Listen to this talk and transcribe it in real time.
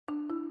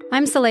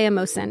I'm Saleha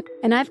Mohsin,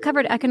 and I've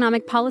covered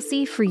economic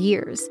policy for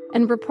years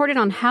and reported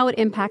on how it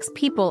impacts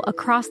people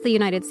across the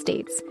United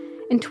States.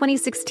 In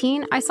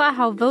 2016, I saw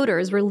how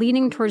voters were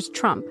leaning towards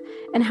Trump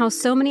and how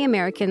so many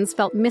Americans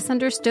felt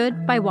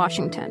misunderstood by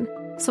Washington.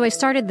 So I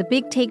started The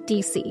Big Take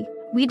DC.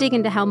 We dig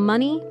into how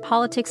money,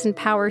 politics, and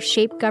power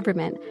shape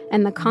government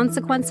and the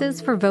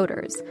consequences for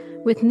voters.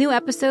 With new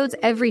episodes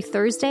every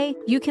Thursday,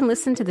 you can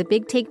listen to The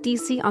Big Take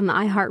DC on the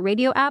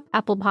iHeartRadio app,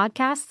 Apple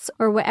Podcasts,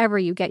 or wherever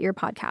you get your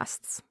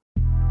podcasts.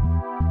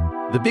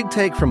 The Big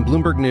Take from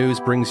Bloomberg News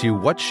brings you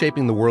what's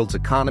shaping the world's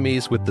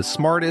economies with the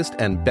smartest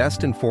and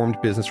best-informed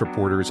business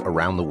reporters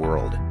around the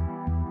world.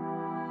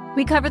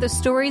 We cover the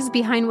stories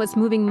behind what's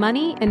moving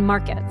money and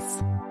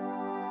markets,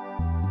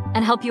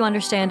 and help you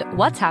understand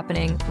what's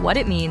happening, what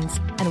it means,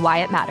 and why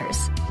it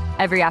matters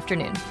every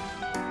afternoon.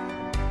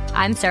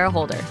 I'm Sarah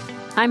Holder.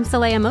 I'm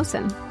Saleha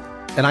Mohsin.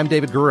 And I'm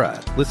David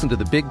Gura. Listen to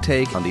The Big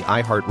Take on the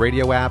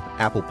iHeartRadio app,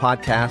 Apple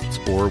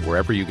Podcasts, or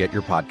wherever you get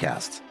your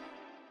podcasts.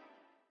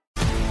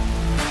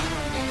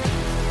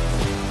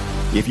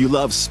 If you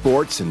love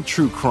sports and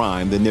true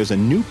crime, then there's a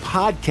new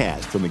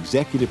podcast from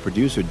executive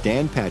producer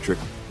Dan Patrick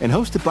and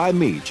hosted by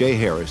me, Jay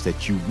Harris,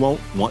 that you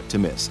won't want to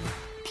miss.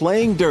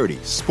 Playing Dirty: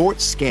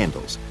 Sports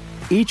Scandals.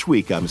 Each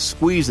week, I'm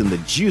squeezing the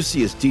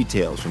juiciest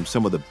details from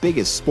some of the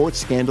biggest sports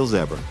scandals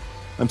ever.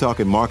 I'm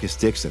talking Marcus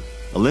Dixon,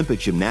 Olympic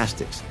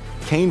gymnastics,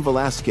 Cain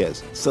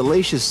Velasquez,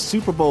 salacious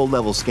Super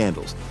Bowl-level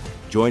scandals.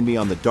 Join me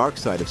on the dark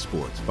side of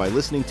sports by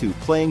listening to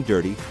Playing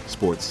Dirty: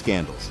 Sports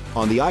Scandals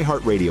on the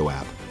iHeartRadio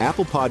app,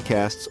 Apple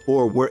Podcasts,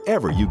 or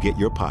wherever you get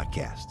your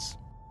podcasts.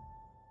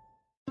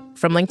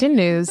 From LinkedIn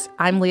News,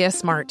 I'm Leah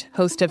Smart,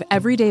 host of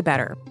Everyday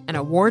Better, an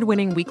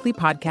award-winning weekly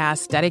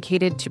podcast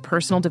dedicated to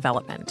personal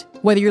development.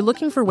 Whether you're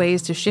looking for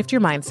ways to shift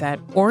your mindset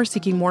or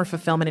seeking more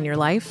fulfillment in your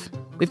life,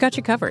 we've got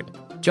you covered.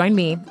 Join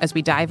me as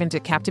we dive into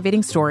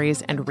captivating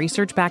stories and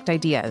research-backed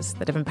ideas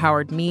that have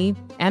empowered me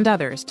and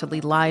others to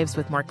lead lives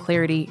with more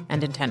clarity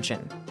and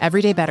intention.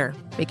 Everyday Better,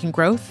 making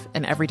growth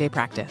an everyday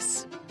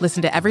practice.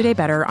 Listen to Everyday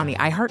Better on the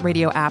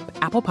iHeartRadio app,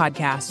 Apple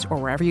Podcasts, or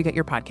wherever you get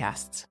your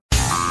podcasts.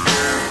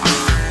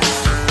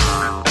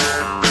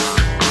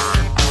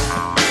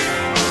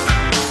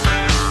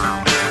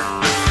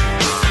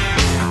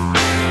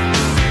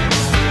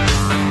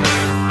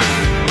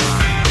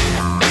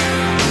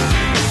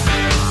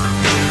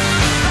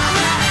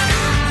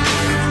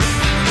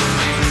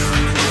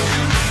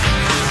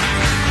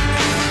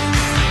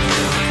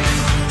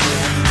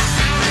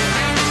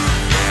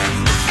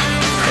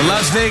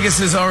 Las Vegas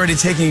is already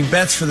taking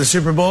bets for the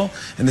Super Bowl,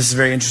 and this is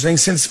very interesting.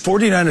 Since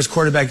 49ers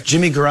quarterback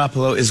Jimmy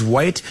Garoppolo is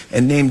white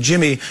and named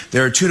Jimmy,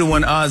 there are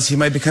 2-to-1 odds he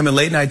might become a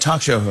late-night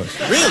talk show host.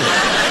 Really?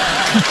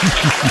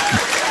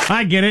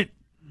 I get it.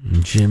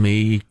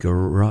 Jimmy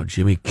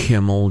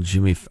Kimmel,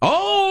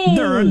 Oh!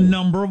 There are a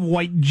number of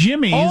white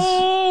Jimmys.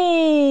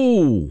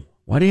 Oh!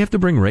 Why do you have to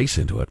bring race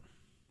into it?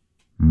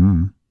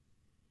 Because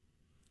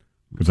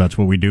that's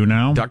what we do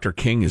now. Dr.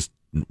 King is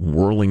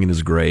whirling in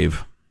his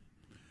grave.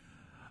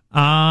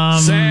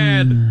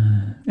 Sad.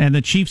 And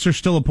the Chiefs are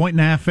still a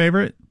 1.5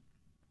 favorite?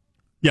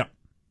 Yeah.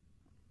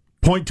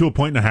 1 to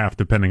 1.5,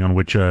 depending on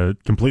which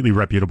completely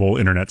reputable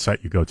internet site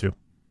you go to.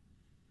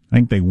 I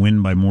think they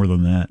win by more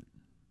than that.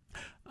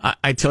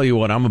 I tell you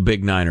what, I'm a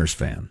big Niners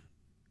fan.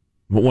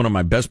 But one of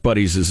my best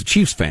buddies is a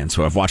Chiefs fan,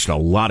 so I've watched a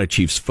lot of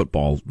Chiefs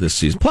football this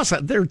season. Plus,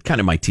 they're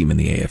kind of my team in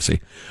the AFC.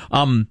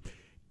 And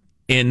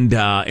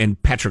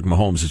Patrick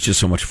Mahomes is just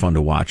so much fun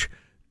to watch.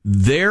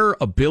 Their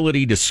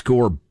ability to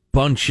score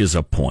bunches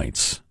of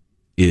points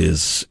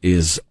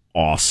is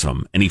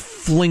awesome, and he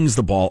flings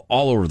the ball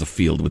all over the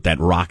field with that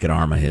rocket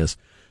arm of his.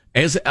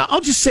 I'll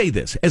just say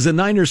this, as a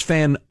Niners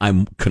fan,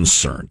 I'm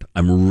concerned.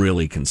 I'm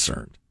really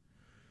concerned.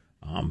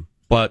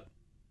 But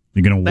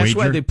you're gonna that's wager?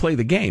 why they play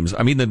the games.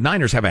 I mean, the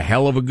Niners have a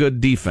hell of a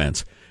good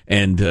defense,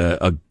 and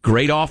a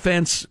great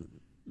offense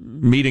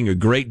meeting a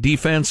great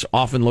defense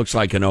often looks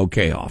like an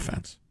okay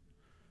offense.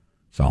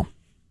 So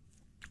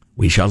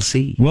we shall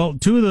see. Well,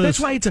 two of those. That's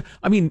why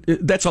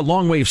that's a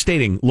long way of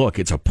stating, look,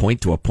 it's a 1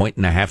 to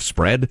 1.5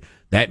 spread.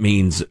 That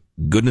means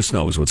goodness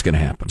knows what's going to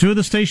happen. Two of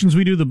the stations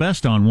we do the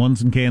best on,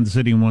 one's in Kansas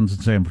City and one's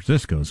in San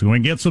Francisco. So we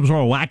can get some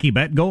sort of wacky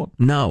bet going?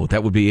 No,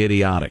 that would be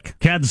idiotic.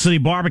 Kansas City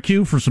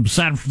barbecue for some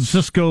San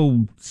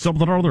Francisco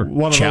something or other.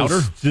 One of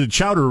chowder? Those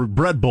chowder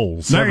bread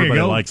bowls. There Everybody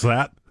you go. likes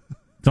that.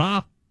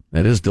 Ah.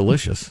 That is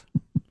delicious.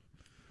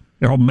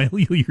 I'll mail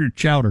you your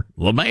chowder.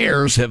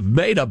 Lemaire's have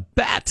made a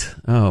bet.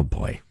 Oh,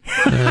 boy.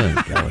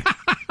 Oh, golly.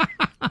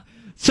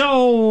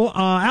 So,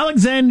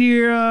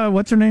 Alexandria,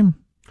 what's her name?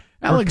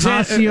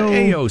 Alexandria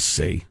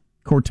AOC.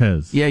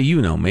 Cortez. Yeah, you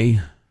know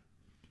me.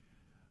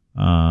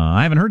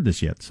 I haven't heard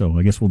this yet, so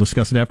I guess we'll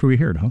discuss it after we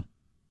hear it, huh?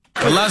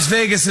 Well, Las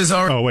Vegas is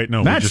already... Oh, wait,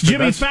 no. That's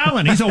Jimmy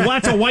Fallon. That's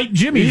a white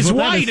Jimmy. He's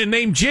white and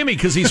named Jimmy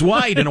because he's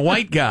white and a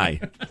white guy.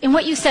 In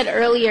what you said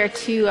earlier,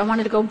 too, I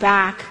wanted to go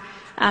back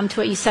to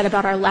what you said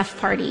about our left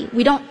party.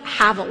 We don't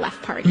have a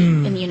left party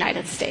in the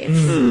United States.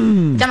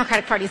 The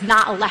Democratic Party is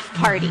not a left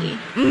party.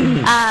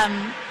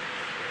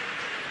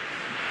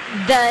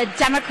 The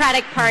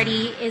Democratic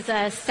Party is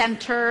a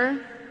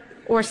center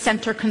or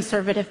center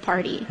conservative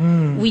party.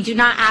 We do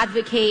not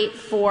advocate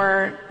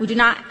for,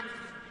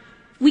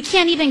 we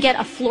can't even get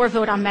a floor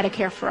vote on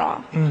Medicare for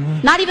all.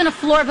 Not even a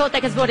floor vote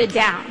that gets voted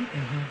down.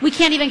 We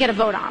can't even get a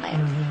vote on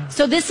it.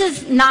 So this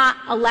is not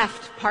a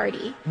left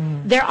party.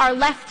 There are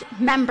left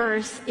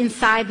members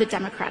inside the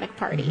Democratic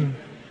Party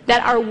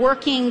that are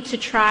working to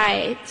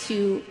try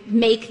to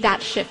make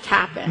that shift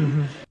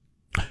happen.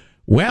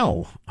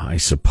 Well, I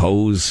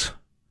suppose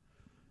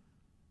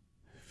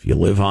if you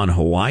live on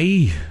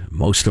Hawaii,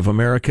 most of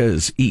America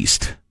is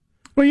east.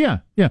 Well, yeah.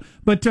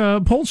 But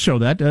polls show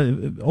that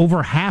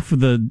over half of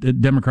the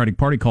Democratic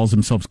Party calls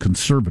themselves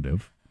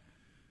conservative.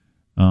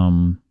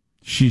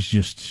 She's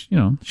just,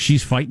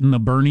 she's fighting the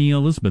Bernie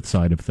Elizabeth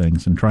side of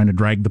things and trying to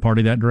drag the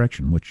party that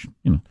direction, which,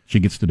 she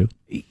gets to do.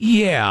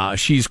 Yeah,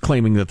 she's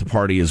claiming that the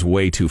party is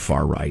way too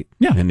far right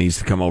and needs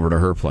to come over to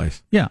her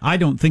place. Yeah, I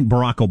don't think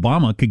Barack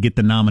Obama could get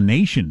the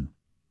nomination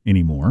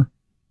anymore.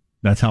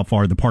 That's how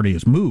far the party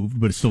has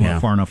moved, but it's still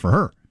not far enough for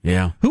her.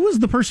 Yeah. Who was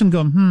the person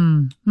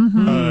going,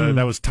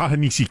 That was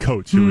Ta-Nehisi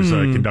Coates, who was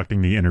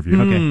conducting the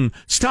interview. Okay.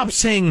 Stop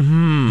saying,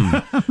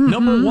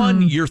 Number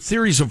one, your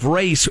theories of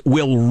race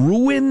will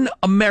ruin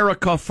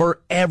America for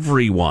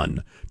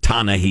everyone,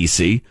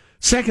 Ta-Nehisi.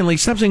 Secondly,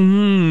 stop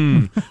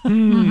saying,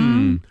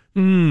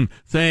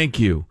 thank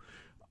you.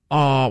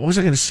 What was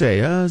I going to say?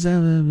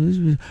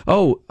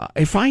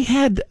 If I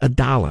had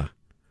 $1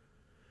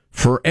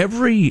 for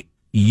every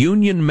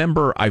union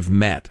member I've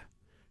met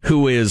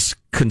who is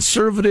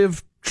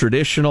conservative,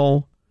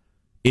 traditional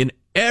in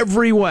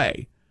every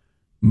way,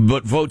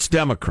 but votes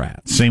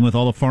Democrat. Same with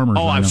all the farmers.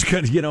 I was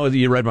going to,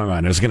 you read my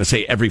mind. I was going to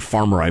say every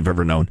farmer I've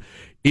ever known.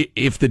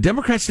 If the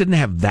Democrats didn't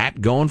have that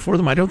going for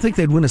them, I don't think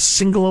they'd win a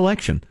single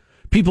election.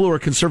 People who are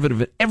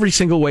conservative in every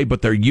single way,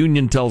 but their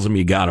union tells them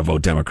you got to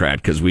vote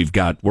Democrat because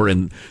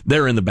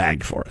they're in the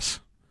bag for us.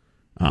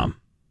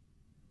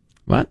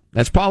 But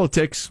that's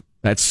politics.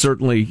 That's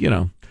certainly,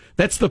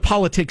 that's the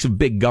politics of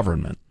big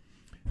government.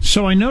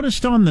 So I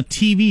noticed on the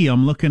TV,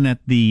 I'm looking at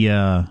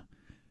the,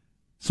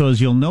 so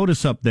as you'll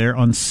notice up there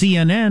on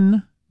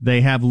CNN,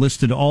 they have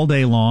listed all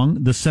day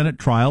long the Senate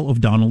trial of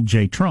Donald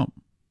J. Trump.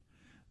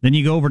 Then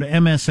you go over to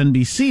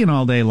MSNBC and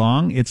all day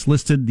long, it's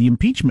listed the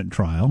impeachment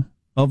trial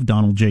of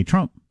Donald J.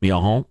 Trump.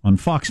 On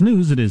Fox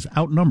News, it is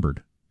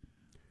outnumbered,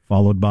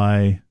 followed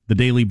by the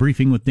Daily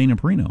Briefing with Dana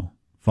Perino,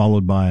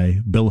 followed by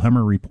Bill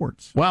Hemmer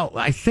Reports. Well,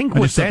 I think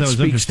what that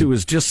speaks to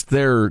is just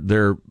their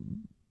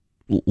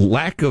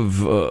lack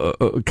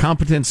of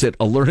competence at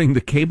alerting the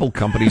cable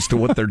companies to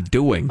what they're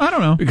doing. I don't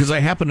know. Because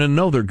I happen to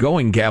know they're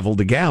going gavel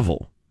to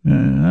gavel. I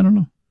don't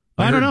know.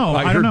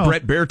 I heard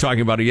Brett Baer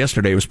talking about it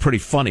yesterday. It was pretty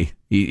funny.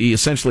 He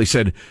essentially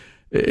said,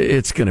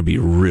 it's going to be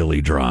really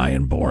dry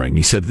and boring.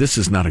 He said, this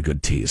is not a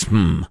good tease. I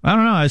don't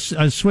know. I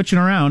was switching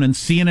around, and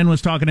CNN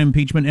was talking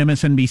impeachment,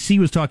 MSNBC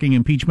was talking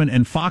impeachment,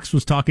 and Fox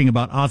was talking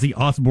about Ozzy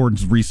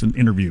Osbourne's recent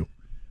interview.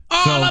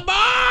 All aboard!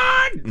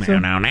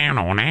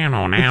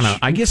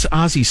 I guess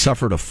Ozzy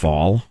suffered a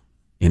fall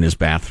in his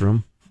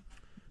bathroom.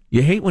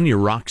 You hate when your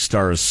rock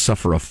stars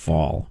suffer a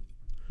fall.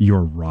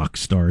 Your rock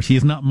stars. He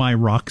is not my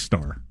rock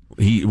star.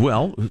 Okay.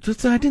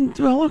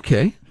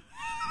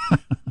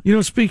 You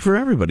don't speak for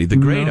everybody. The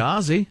great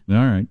Ozzy. All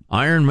right.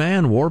 Iron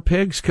Man, War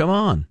Pigs, come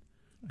on.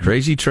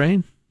 Crazy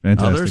Train.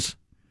 Fantastic. Others.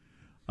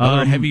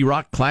 Other heavy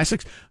rock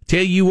classics.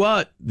 Tell you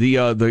what,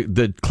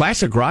 the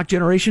classic rock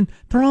generation,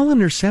 they're all in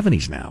their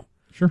 70s now.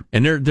 Sure.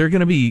 And they're going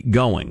to be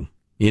going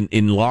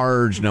in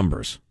large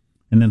numbers.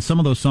 And then some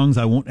of those songs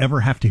I won't ever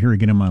have to hear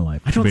again in my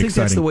life. I don't think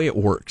that's the way it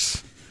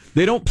works.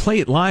 They don't play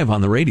it live on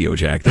the radio,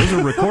 Jack. Those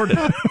are recorded.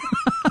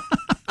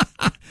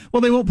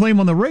 Well, they won't play them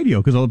on the radio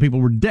because all the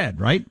people were dead,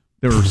 right?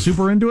 They were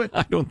super into it.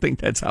 I don't think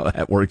that's how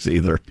that works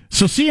either.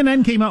 So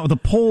CNN came out with a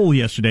poll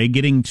yesterday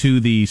getting to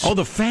the... Oh,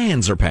 the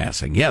fans are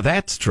passing. Yeah,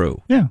 that's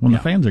true. Yeah, when the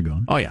fans are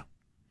gone. Oh, yeah.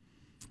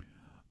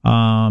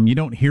 You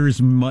don't hear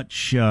as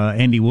much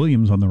Andy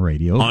Williams on the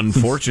radio.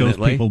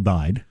 Unfortunately. Those people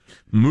died.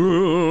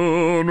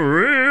 Moon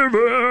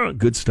River.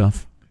 Good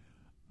stuff.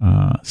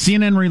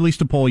 CNN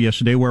released a poll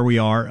yesterday where we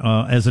are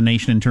as a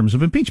nation in terms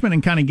of impeachment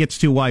and kind of gets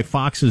to why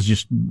Fox is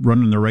just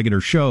running their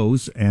regular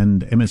shows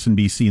and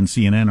MSNBC and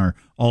CNN are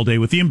all day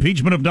with the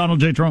impeachment of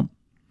Donald J. Trump.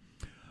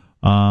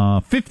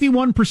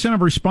 51%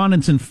 of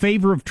respondents in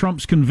favor of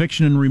Trump's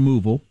conviction and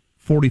removal,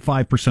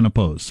 45%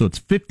 opposed. So it's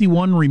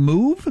 51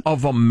 remove.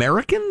 Of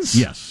Americans?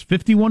 Yes.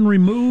 51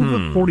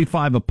 remove,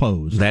 45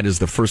 opposed. That is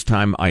the first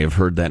time I have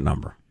heard that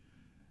number.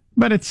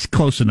 But it's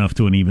close enough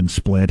to an even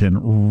split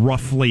and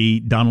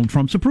roughly Donald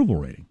Trump's approval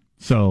rating.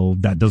 So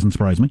that doesn't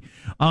surprise me.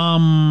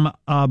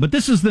 But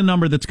this is the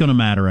number that's going to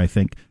matter, I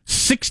think.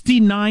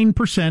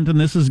 69%, and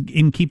this is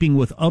in keeping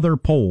with other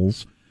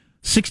polls,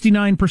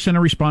 69%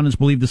 of respondents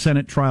believe the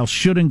Senate trial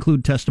should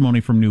include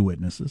testimony from new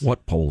witnesses.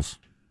 What polls?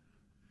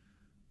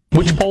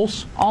 Which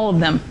polls? All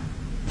of them.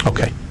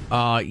 Okay.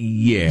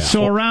 Yeah.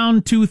 So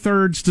around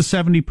 2/3 to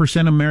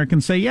 70% of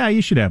Americans say, yeah,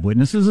 you should have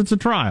witnesses. It's a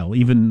trial.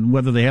 Even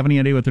whether they have any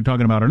idea what they're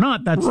talking about or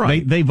not, that's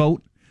right. They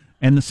vote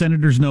And the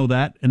senators know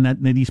that, and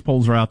that these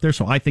polls are out there,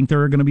 so I think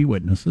there are going to be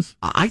witnesses.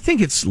 I think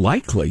it's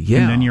likely, yeah.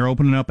 And then you're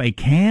opening up a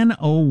can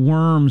of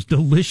worms,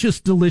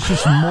 delicious,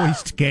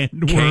 moist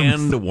canned worms.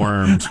 Canned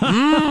worms.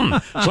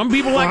 Some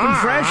people like them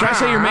fresh. I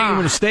say you're making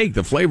a mistake.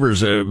 The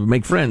flavors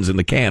make friends in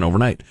the can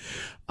overnight.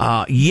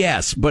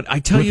 Yes, but I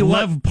tell you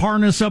what. Lev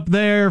Parnas up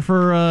there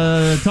for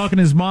talking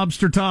his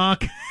mobster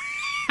talk.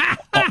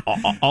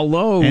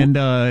 Although, and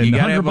you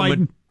Hunter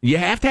Biden. You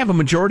have to have a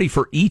majority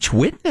for each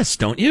witness,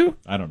 don't you?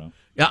 I don't know.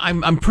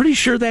 I'm pretty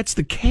sure that's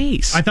the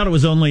case. I thought it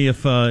was only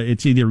if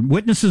it's either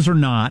witnesses or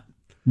not.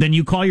 Then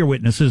you call your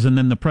witnesses, and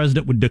then the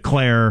president would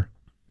declare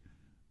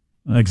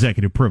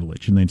executive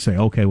privilege, and they'd say,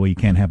 "Okay, well, you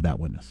can't have that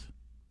witness."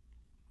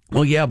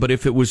 Well, yeah, but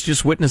if it was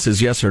just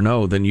witnesses, yes or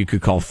no, then you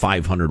could call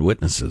 500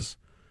 witnesses.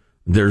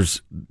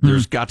 There's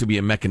got to be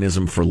a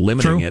mechanism for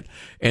limiting it.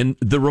 And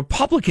the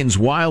Republicans,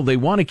 while they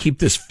want to keep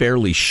this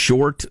fairly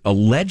short,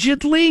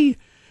 allegedly.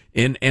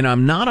 And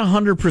I'm not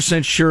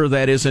 100% sure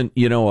that isn't,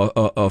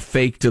 a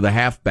fake to the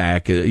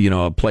halfback,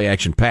 a play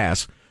action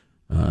pass,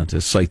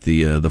 to cite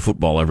the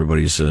football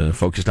everybody's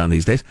focused on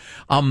these days.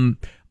 I'm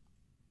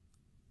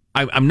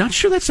not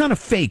sure that's not a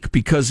fake,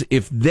 because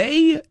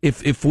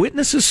if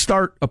witnesses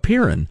start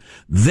appearing,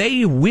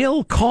 they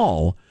will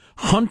call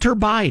Hunter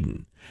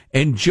Biden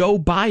and Joe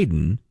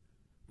Biden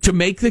to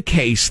make the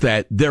case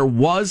that there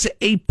was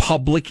a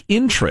public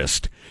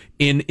interest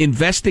in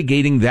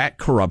investigating that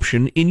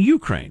corruption in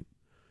Ukraine.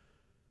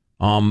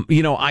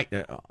 I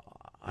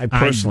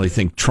personally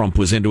think Trump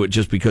was into it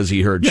just because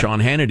he heard Sean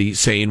Hannity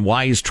saying,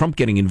 why is Trump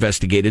getting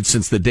investigated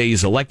since the day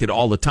he's elected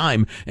all the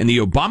time? And the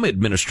Obama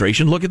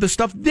administration, look at the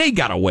stuff they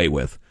got away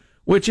with,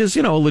 which is,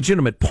 a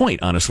legitimate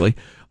point, honestly.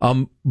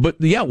 But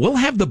yeah, we'll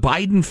have the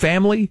Biden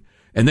family,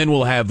 and then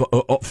we'll have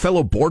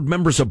fellow board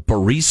members of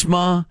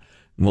Burisma.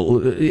 Well,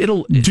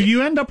 do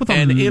you end up with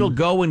it'll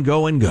go and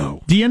go and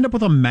go. Do you end up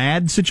with a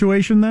MAD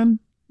situation then?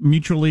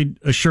 Mutually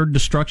assured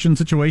destruction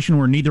situation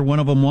where neither one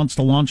of them wants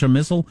to launch a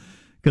missile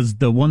because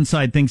the one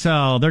side thinks,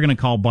 they're going to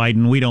call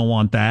Biden, we don't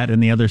want that,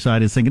 and the other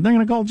side is thinking they're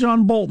going to call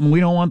John Bolton, we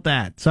don't want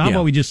that. So how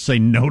about we just say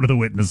no to the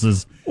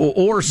witnesses,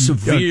 or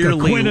severely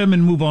acquit them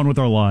and move on with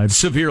our lives?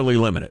 Severely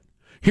limit it.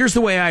 Here's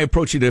the way I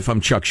approach it if I'm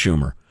Chuck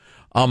Schumer.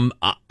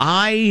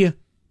 I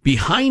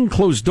behind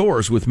closed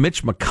doors with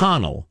Mitch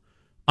McConnell,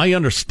 I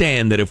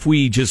understand that if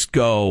we just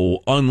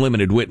go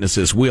unlimited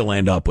witnesses, we'll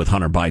end up with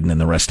Hunter Biden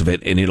and the rest of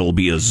it, and it'll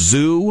be a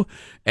zoo,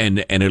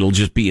 and it'll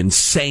just be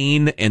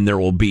insane, and there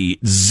will be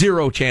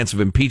zero chance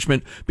of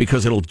impeachment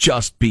because it'll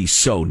just be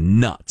so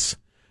nuts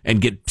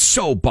and get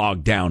so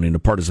bogged down into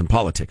partisan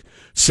politics.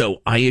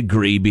 So I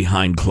agree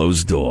behind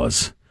closed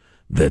doors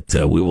that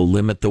we will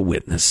limit the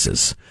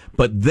witnesses.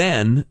 But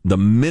then the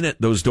minute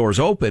those doors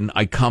open,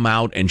 I come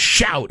out and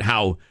shout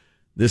how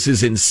this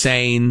is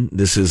insane.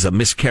 This is a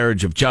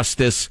miscarriage of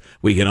justice.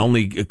 We can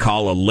only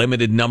call a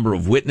limited number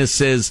of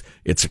witnesses.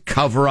 It's a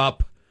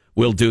cover-up.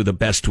 We'll do the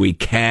best we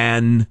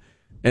can.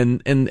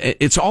 And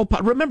it's all,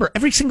 remember,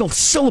 every single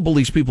syllable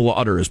these people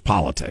utter is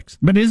politics.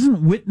 But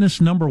isn't witness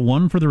number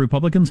one for the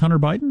Republicans Hunter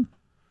Biden?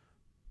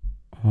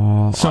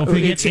 So if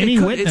we get any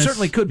witness, it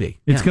certainly could be.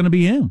 It's going to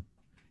be him.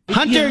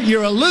 Hunter,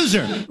 you're a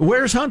loser.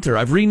 Where's Hunter?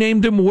 I've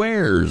renamed him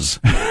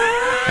Where's.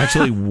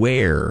 Actually,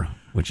 Where,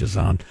 which is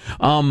on.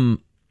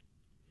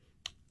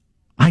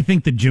 I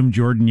think that Jim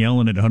Jordan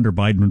yelling at Hunter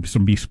Biden would be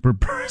some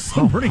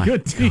pretty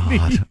good TV.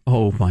 God.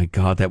 Oh, my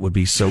God, that would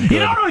be so good. You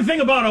don't know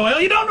anything about oil.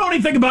 You don't know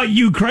anything about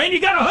Ukraine.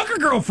 You got a hooker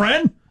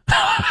girlfriend.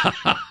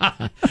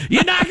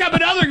 You knock up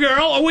another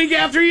girl a week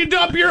after you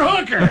dump your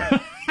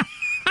hooker.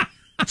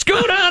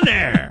 Scoot on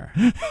there.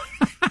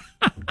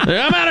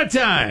 I'm out of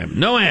time.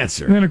 No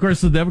answer. And, of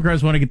course, the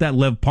Democrats want to get that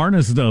Lev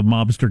Parnas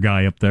mobster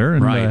guy up there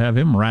and have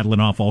him rattling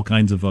off all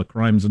kinds of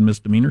crimes and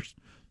misdemeanors.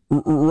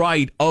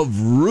 Right,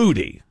 of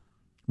Rudy.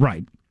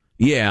 Right.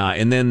 Yeah,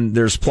 and then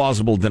there's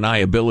plausible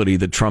deniability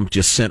that Trump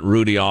just sent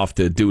Rudy off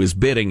to do his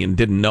bidding and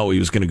didn't know he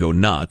was going to go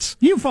nuts.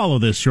 You follow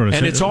this, sort of.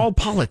 And it's all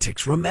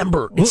politics.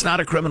 Remember, it's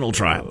not a criminal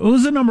trial.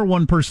 Who's the number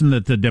one person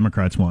that the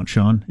Democrats want,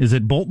 Sean? Is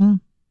it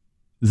Bolton?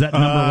 Is that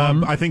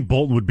number one? I think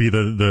Bolton would be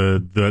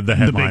the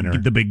headliner.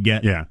 The big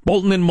get. Yeah.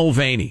 Bolton and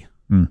Mulvaney.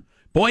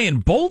 Boy,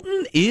 and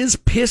Bolton is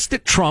pissed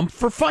at Trump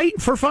for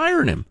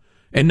firing him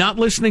and not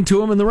listening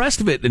to him and the rest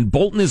of it. And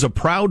Bolton is a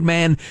proud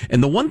man.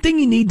 And the one thing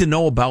you need to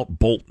know about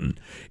Bolton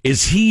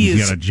is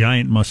he's got a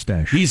giant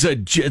mustache.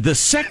 The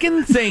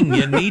second thing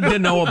you need to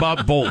know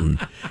about Bolton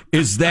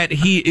is that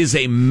he is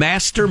a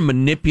master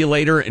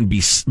manipulator and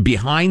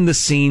behind the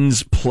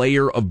scenes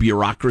player of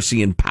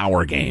bureaucracy and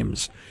power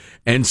games.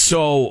 And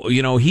so,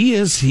 he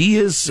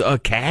is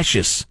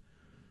Cassius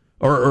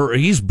or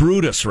he's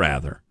Brutus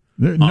rather.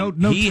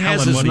 He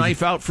has his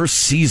knife out for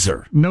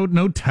Caesar. No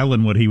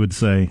telling what he would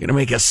say. Gonna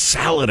make a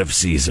salad of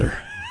Caesar,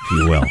 if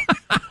you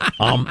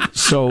will.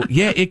 So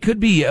yeah, it could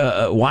be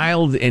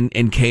wild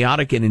and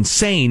chaotic and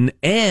insane,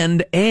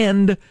 and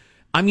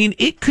I mean,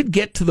 it could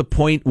get to the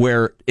point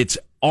where it's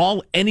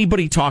all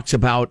anybody talks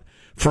about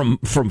from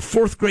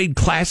fourth grade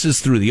classes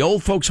through the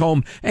old folks'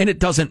 home, and it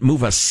doesn't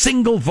move a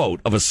single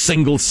vote of a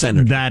single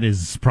senator. That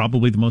is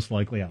probably the most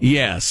likely outcome.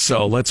 Yes,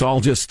 so let's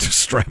all just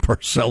strap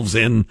ourselves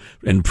in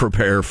and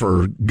prepare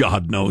for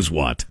God knows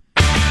what.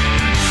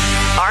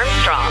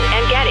 Armstrong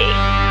and Getty.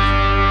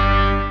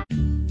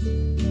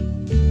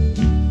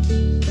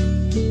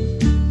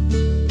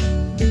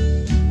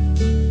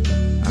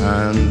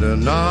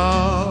 And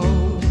now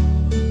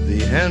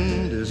the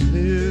end is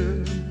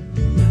near.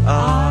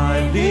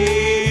 I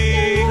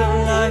lead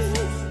a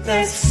life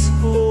that's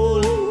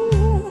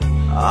full.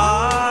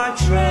 I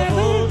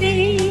traveled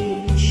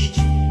each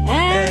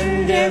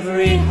and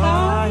every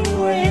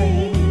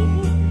highway,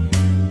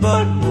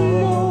 but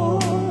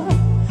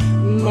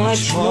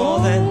much more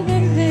than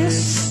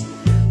this,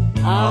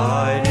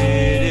 I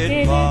did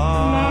it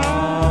my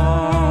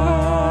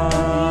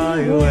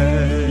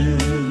way.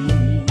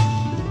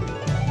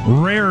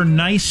 Rare,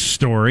 nice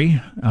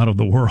story out of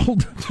the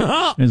world.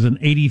 There's an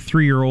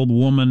 83-year-old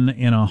woman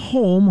in a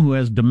home who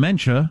has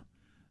dementia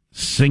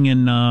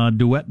singing a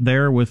duet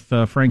there with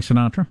Frank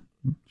Sinatra.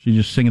 She's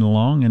just singing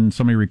along, and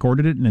somebody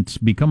recorded it, and it's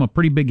become a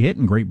pretty big hit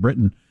in Great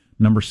Britain,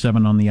 number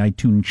 7 on the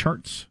iTunes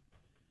charts.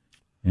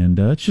 And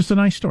it's just a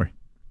nice story.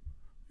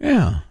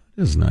 Yeah,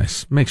 it is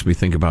nice. Makes me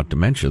think about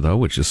dementia, though,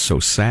 which is so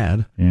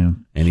sad. Yeah.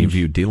 Any of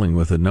you dealing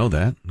with it know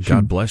that.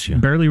 God bless you.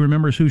 Barely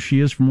remembers who she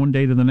is from one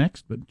day to the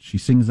next, but she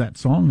sings that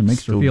song and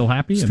makes her feel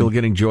happy. Still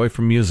getting joy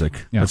from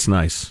music. Yeah. That's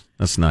nice.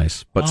 That's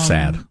nice, but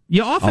sad.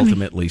 You often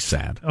ultimately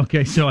sad.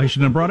 Okay, so I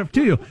shouldn't have brought it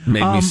to you.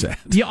 Made me sad.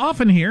 You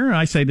often hear, and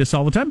I say this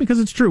all the time because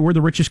it's true, we're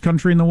the richest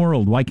country in the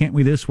world. Why can't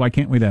we this? Why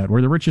can't we that?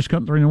 We're the richest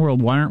country in the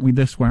world. Why aren't we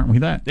this? Why aren't we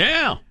that?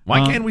 Yeah.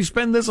 Why can't we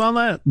spend this on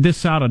that?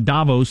 This out of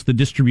Davos, the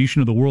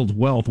distribution of the world's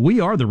wealth. We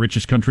are the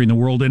richest country in the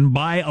world, and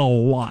by a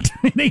lot.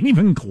 It ain't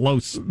even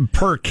close.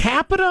 Per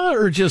capita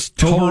or just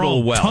total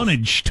overall wealth?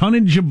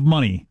 Tonnage of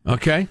money.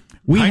 Okay.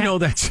 I know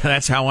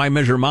that's how I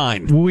measure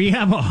mine. We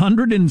have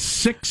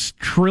 $106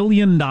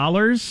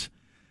 trillion.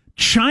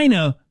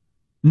 China,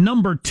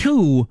 number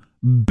 2,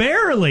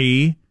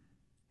 barely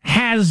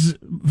has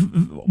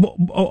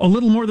a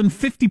little more than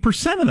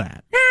 50% of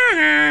that.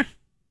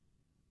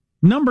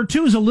 Number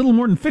 2 is a little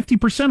more than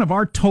 50% of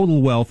our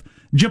total wealth.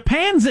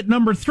 Japan's at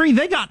number 3.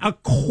 They got a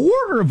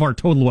quarter of our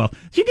total wealth.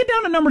 So you get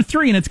down to number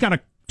 3, and it's got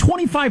a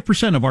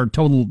 25% of our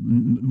total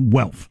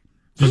wealth.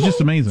 It's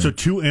just amazing. So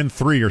 2 and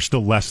 3 are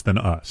still less than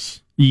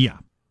us. Yeah.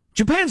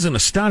 Japan's an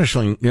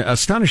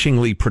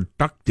astonishingly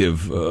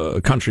productive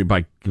country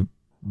by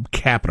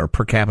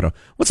per capita.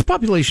 What's the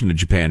population of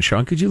Japan,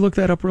 Sean? Could you look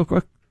that up real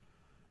quick?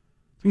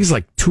 I think it's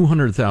like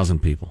 200,000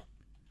 people.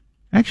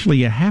 Actually,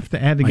 you have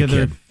to add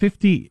together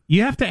 50.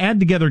 You have to add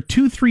together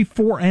 2, 3,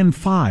 4, and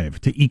 5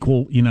 to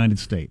equal United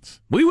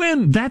States. We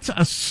win. That's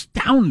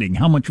astounding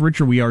how much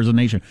richer we are as a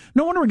nation.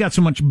 No wonder we got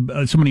so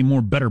many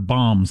more better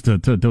bombs to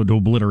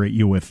obliterate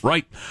you with.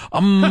 Right.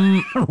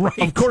 Right.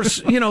 Of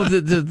course,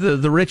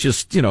 the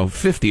richest,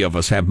 50 of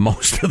us have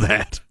most of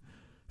that.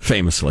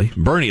 Famously.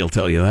 Bernie will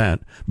tell you that.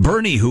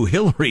 Bernie, who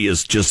Hillary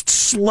is just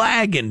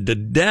slagging to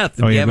death.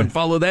 If you haven't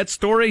followed that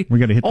story, we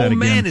got to hit that again. Oh,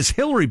 man, is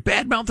Hillary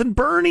bad-mouthing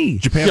Bernie?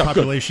 Japan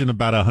population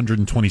about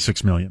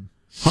 126 million.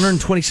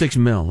 126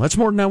 mil. That's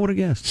more than I would have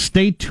guessed.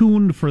 Stay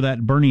tuned for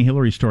that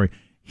Bernie-Hillary story.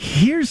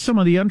 Here's some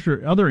of the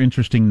other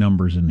interesting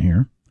numbers in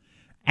here.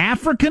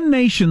 African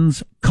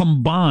nations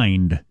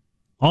combined,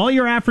 all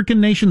your African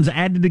nations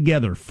added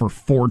together for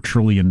 $4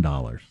 trillion.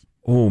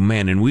 Oh,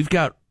 man, and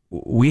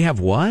we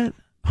have what?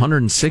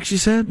 106, you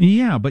said?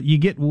 Yeah, but you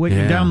get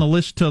down the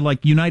list to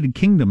like United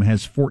Kingdom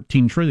has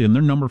 14 trillion.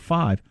 They're number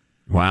 5.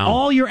 Wow.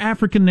 All your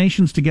African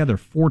nations together,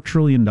 $4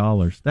 trillion.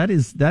 That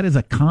is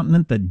a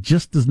continent that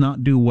just does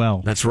not do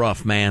well. That's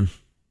rough, man.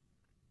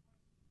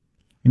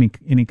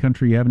 Any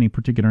country you have any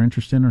particular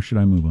interest in, or should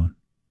I move on?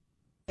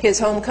 His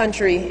home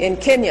country in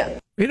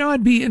Kenya.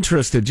 I'd be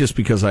interested just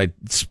because I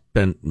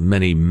spent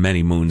many,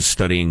 many moons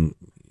studying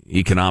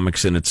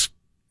economics and its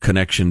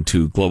connection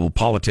to global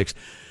politics.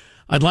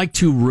 I'd like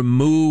to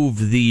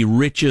remove the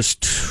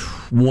richest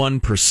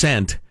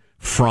 1%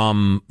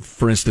 from,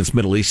 for instance,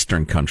 Middle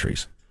Eastern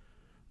countries.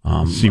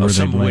 Some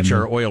of which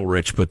are oil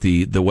rich, but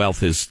the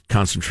wealth is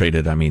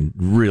concentrated,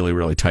 really,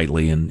 really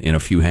tightly in a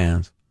few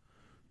hands.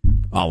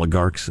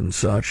 Oligarchs and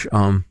such.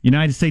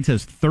 United States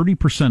has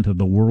 30% of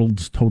the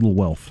world's total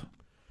wealth.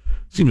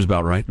 Seems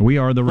about right. We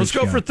are the rich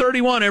Let's go guy. for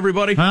 31,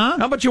 everybody. Huh?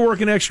 How about you work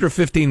an extra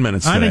 15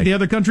 minutes today? I think the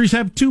other countries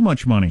have too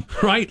much money.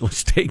 Right.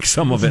 Let's take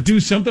some of it. Let's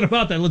do something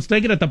about that. Let's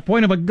take it at the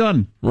point of a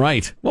gun.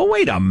 Right. Well,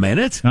 wait a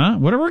minute. Huh?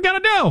 What are we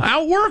going to do?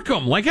 Outwork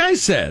them, like I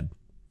said.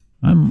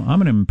 I'm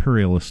an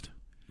imperialist.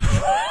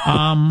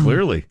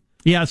 Clearly.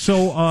 Yeah,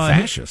 so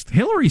fascist.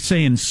 Hillary's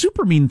saying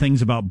super mean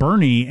things about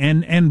Bernie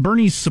and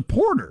Bernie's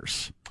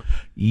supporters.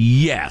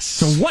 Yes.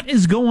 So what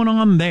is going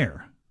on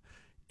there?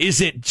 Is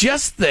it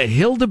just the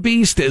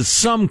Hildebeest, as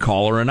some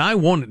call her? And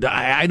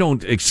I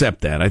don't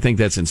accept that. I think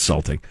that's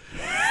insulting.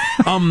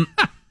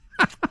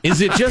 Is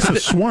it just? I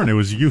sworn it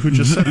was you who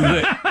just said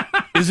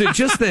that. Is it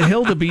just the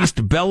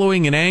Hildebeest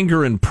bellowing in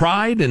anger and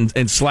pride and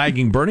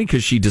slagging Bernie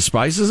because she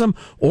despises him,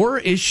 or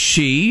is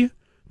she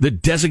The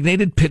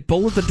designated pit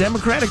bull of the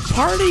Democratic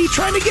Party,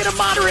 trying to get a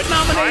moderate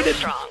nominated.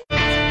 The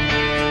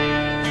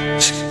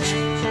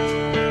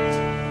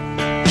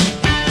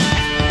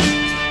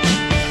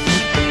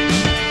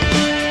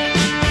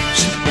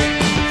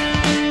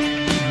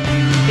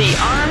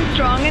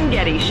Armstrong and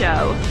Getty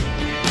Show.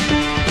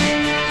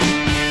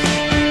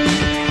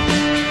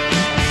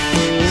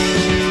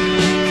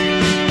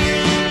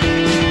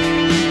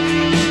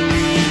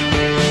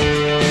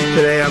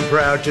 Today I'm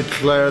proud to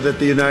declare that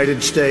the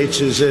United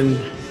States is in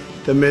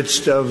the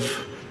midst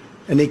of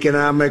an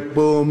economic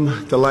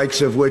boom, the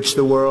likes of which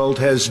the world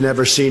has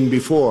never seen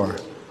before.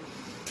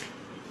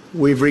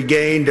 We've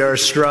regained our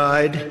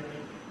stride,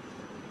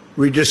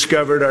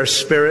 rediscovered our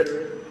spirit,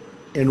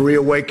 and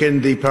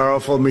reawakened the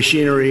powerful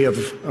machinery of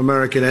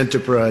American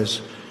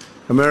enterprise.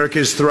 America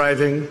is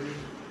thriving,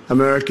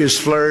 America is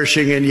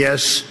flourishing, and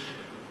yes,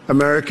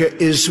 America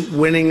is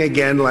winning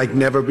again like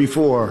never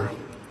before.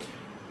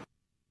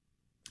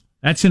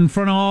 That's in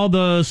front of all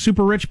the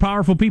super rich,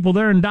 powerful people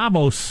there in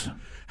Davos.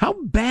 How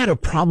bad a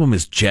problem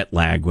is jet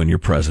lag when you're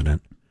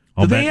president?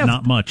 I'll bet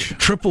not much.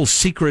 Triple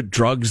secret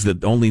drugs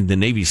that only the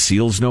Navy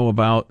SEALs know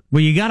about?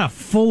 Well, you got a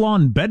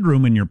full-on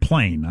bedroom in your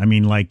plane. I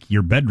mean, like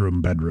your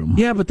bedroom.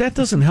 Yeah, but that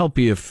doesn't help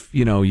you if,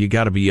 you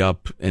got to be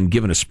up and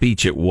giving a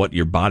speech at what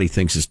your body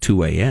thinks is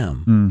 2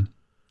 a.m.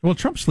 Well,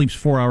 Trump sleeps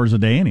 4 hours a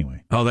day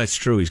anyway. Oh, that's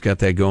true. He's got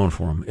that going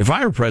for him. If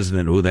I were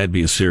president, that'd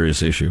be a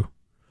serious issue.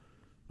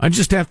 I'd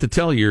just have to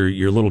tell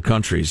your little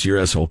countries, your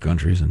S-hole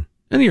countries, and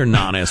your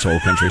non-S-hole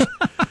countries.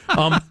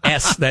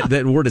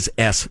 That word is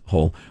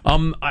S-hole.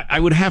 I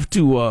would have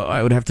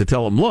to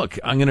tell them, look,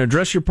 I'm going to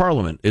address your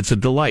parliament. It's a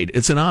delight.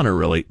 It's an honor,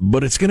 really,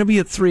 but it's going to be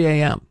at 3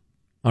 a.m.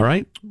 All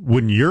right?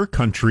 When your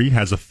country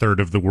has a third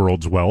of the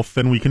world's wealth,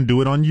 then we can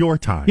do it on your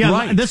time. Yeah,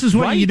 right. This is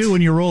what you do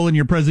when you roll in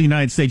your president of the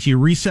United States. You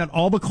reset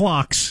all the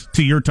clocks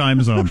to your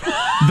time zone.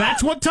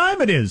 That's what time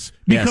it is,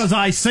 because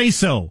I say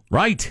so.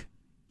 Right.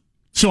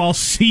 So I'll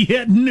see you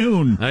at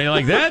noon. How you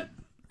like that?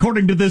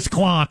 According to this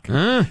clock.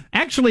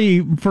 Actually,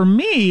 for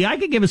me, I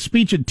could give a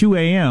speech at 2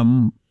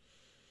 a.m.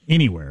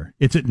 anywhere.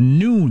 It's at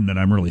noon that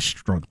I'm really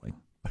struggling.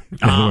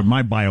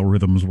 My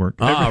biorhythms work.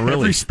 Really?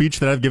 Every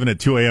speech that I've given at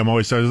 2 a.m.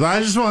 always starts, I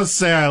just want to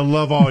say I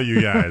love all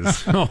you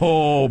guys.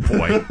 Oh,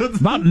 boy.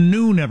 About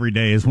noon every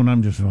day is when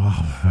I'm just...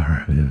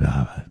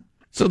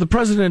 So the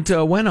president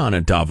went on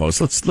at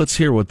Davos. Let's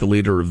hear what the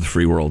leader of the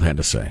free world had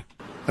to say.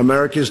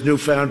 America's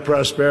newfound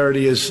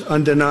prosperity is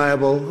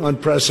undeniable,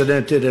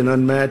 unprecedented, and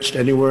unmatched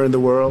anywhere in the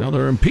world. Now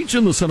they're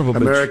impeaching the son of a bitch.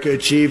 America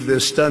achieved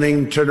this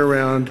stunning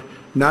turnaround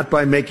not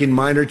by making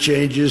minor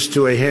changes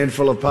to a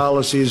handful of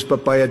policies,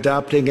 but by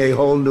adopting a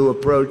whole new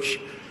approach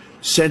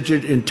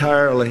centered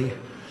entirely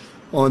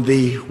on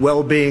the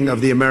well-being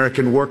of the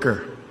American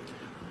worker.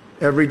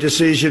 Every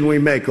decision we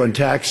make on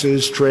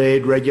taxes,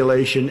 trade,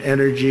 regulation,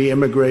 energy,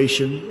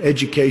 immigration,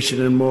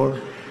 education, and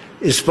more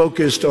is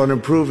focused on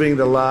improving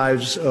the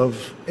lives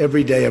of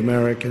everyday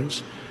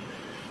Americans.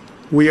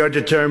 We are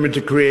determined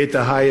to create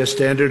the highest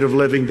standard of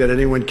living that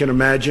anyone can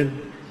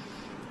imagine.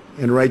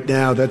 And right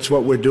now, that's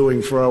what we're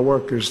doing for our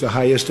workers, the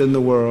highest in the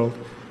world.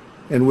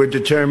 And we're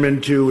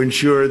determined to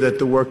ensure that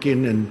the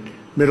working and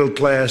middle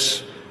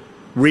class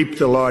reap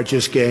the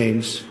largest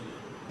gains.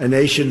 A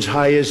nation's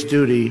highest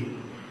duty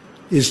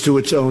is to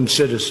its own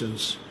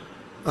citizens.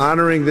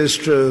 Honoring this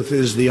truth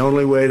is the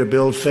only way to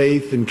build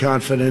faith and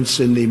confidence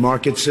in the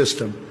market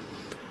system.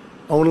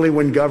 Only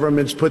when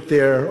governments put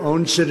their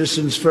own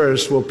citizens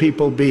first will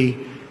people be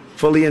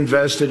fully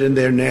invested in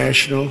their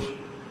national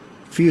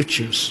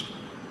futures.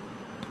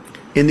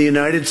 In the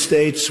United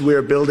States, we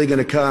are building an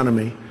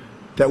economy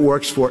that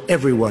works for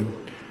everyone,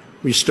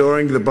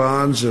 restoring the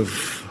bonds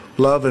of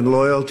love and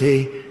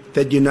loyalty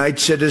that unite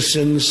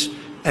citizens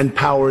and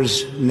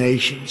powers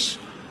nations.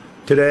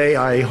 Today,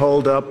 I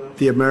hold up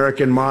the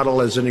American model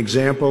as an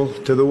example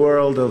to the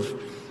world of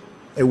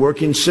a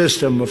working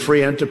system of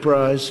free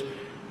enterprise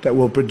that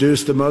will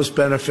produce the most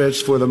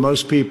benefits for the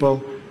most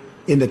people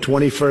in the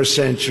 21st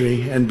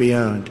century and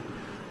beyond.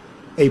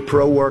 A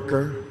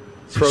pro-worker,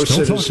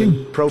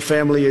 pro-citizen,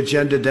 pro-family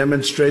agenda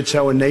demonstrates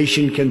how a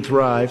nation can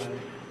thrive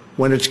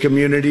when its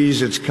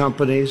communities, its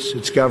companies,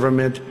 its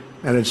government,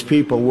 and its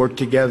people work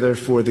together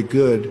for the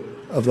good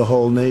of the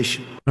whole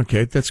nation.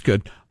 Okay, that's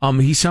good.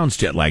 He sounds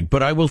jet lagged,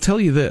 but I will tell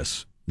you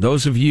this.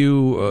 Those of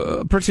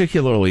you,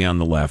 particularly on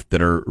the left,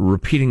 that are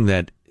repeating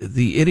that,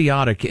 the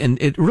idiotic,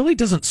 and it really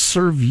doesn't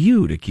serve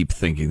you to keep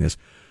thinking this,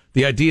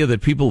 the idea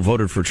that people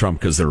voted for Trump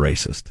because they're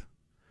racist.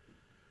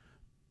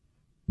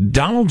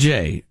 Donald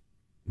J.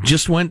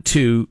 just went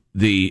to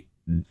the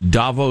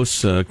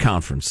Davos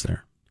conference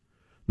there.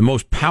 The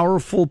most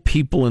powerful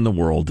people in the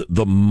world,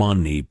 the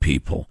money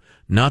people.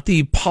 Not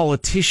the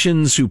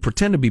politicians who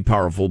pretend to be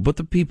powerful, but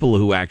the people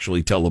who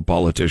actually tell the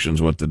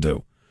politicians what to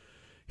do.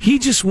 He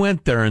just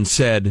went there and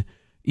said,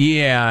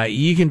 yeah,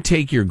 you can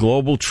take your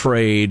global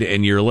trade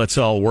and your let's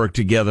all work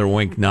together,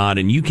 wink, nod,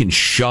 and you can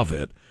shove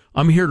it.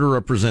 I'm here to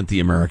represent the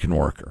American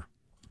worker.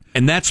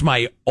 And that's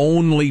my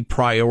only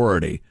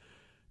priority.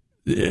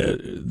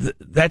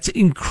 that's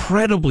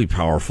incredibly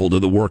powerful to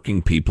the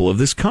working people of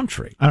this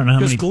country. I don't know how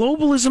because many...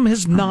 globalism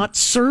has not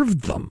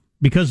served them.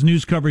 Because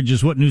news coverage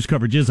is what news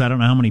coverage is, I don't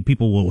know how many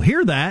people will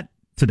hear that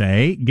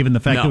today, given the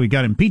fact that we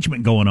got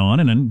impeachment going on,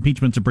 and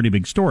impeachment's a pretty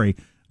big story,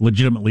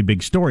 legitimately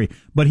big story.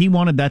 But he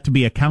wanted that to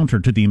be a counter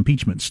to the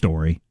impeachment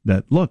story.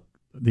 That, look,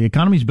 the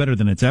economy's better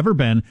than it's ever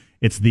been.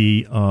 It's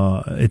the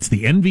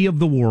envy of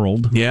the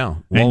world. Yeah.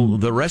 Well,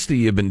 the rest of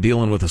you have been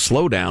dealing with a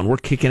slowdown. We're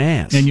kicking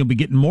ass. And you'll be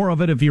getting more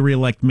of it if you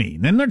reelect me.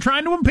 And then they're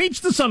trying to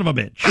impeach the son of a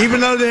bitch. Even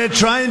though they're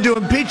trying to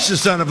impeach the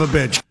son of a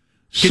bitch.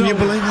 Can you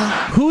believe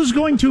that? Who's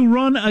going to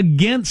run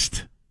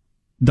against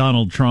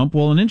Donald Trump?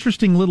 Well, an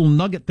interesting little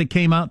nugget that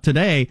came out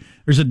today.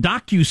 There's a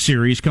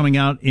docuseries coming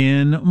out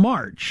in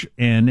March.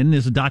 And in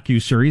this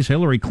docuseries,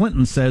 Hillary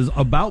Clinton says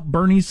about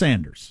Bernie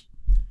Sanders.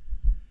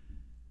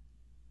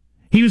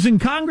 He was in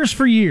Congress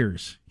for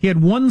years. He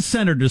had one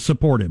senator to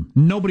support him.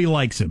 Nobody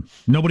likes him.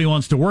 Nobody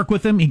wants to work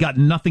with him. He got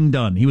nothing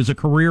done. He was a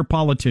career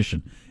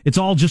politician. It's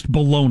all just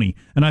baloney.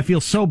 And I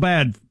feel so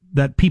bad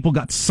that people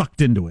got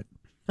sucked into it.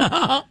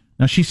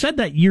 Now, she said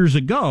that years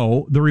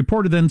ago. The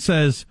reporter then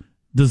says,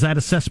 does that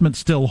assessment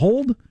still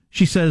hold?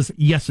 She says,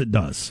 yes, it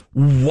does.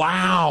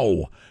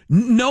 Wow.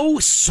 No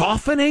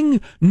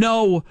softening?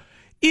 No.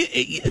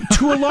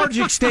 To a large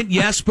extent,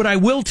 yes, but I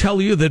will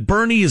tell you that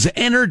Bernie has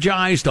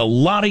energized a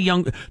lot of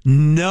young...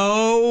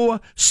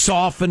 No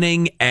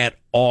softening at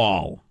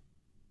all.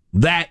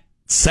 That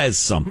says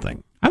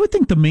something. I would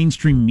think the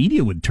mainstream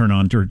media would turn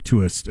on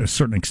to a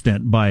certain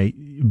extent by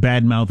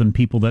bad-mouthing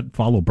people that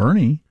follow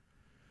Bernie.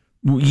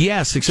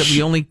 Yes, except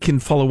we only can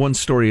follow one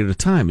story at a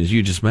time, as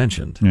you just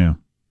mentioned. Yeah.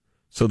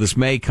 So this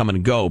may come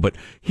and go, but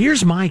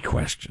here's my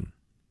question.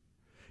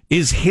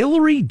 Is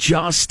Hillary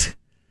just...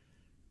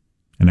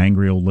 an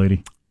angry old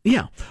lady?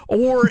 Yeah.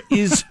 Or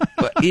is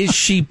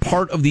she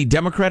part of the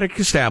Democratic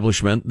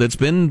establishment that's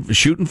been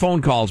shooting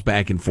phone calls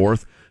back and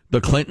forth?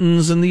 The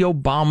Clintons and the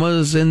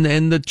Obamas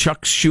and the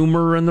Chuck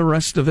Schumer and the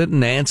rest of it,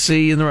 and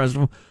Nancy and the rest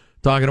of them,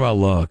 talking about,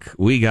 look,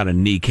 we got to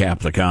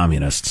kneecap the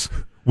communists.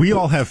 We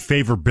all have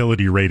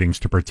favorability ratings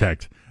to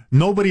protect.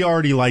 Nobody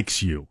already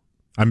likes you.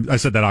 I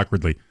said that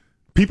awkwardly.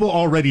 People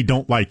already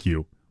don't like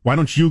you. Why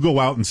don't you go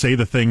out and say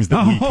the things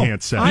that we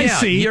can't say? I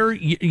see.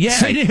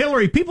 Say to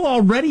Hillary, people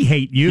already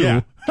hate you.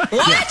 Yeah.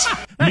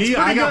 What? Me,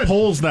 I got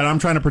polls that I'm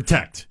trying to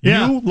protect.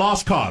 Yeah. You,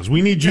 lost cause.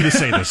 We need you to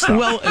say this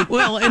stuff.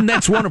 Well, and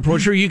that's one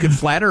approach. Or you could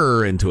flatter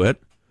her into it,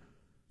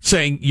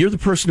 saying, you're the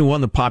person who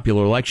won the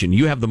popular election.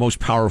 You have the most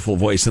powerful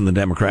voice in the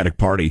Democratic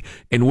Party,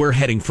 and we're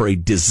heading for a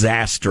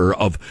disaster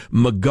of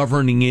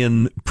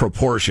McGoverning-in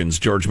proportions.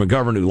 George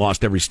McGovern, who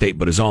lost every state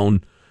but his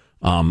own,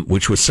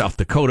 which was South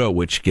Dakota,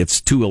 which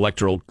gets 2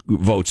 electoral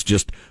votes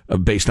just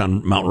based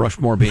on Mount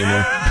Rushmore being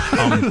there.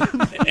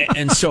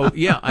 And so,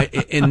 yeah,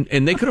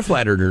 and they could have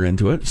flattered her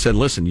into it, said,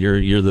 listen,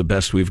 you're the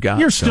best we've got.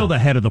 You're still the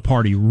head of the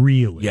party,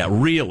 really. Yeah,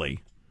 really.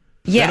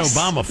 Yes.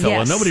 That Obama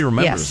fella, nobody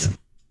remembers him.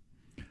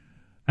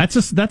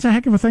 That's a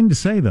heck of a thing to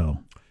say, though.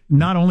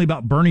 Not only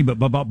about Bernie,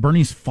 but about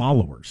Bernie's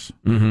followers.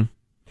 Mm-hmm.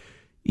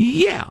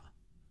 Yeah.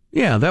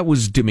 Yeah, that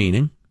was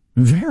demeaning.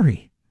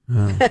 Very.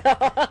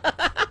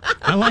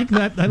 I like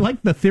that. I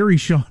like the theory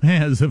Sean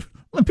has of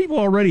people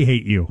already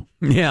hate you.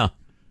 Yeah.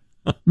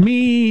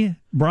 Me,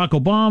 Barack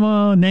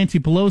Obama, Nancy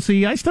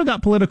Pelosi, I still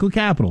got political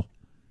capital.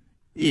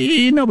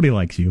 Nobody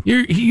likes you.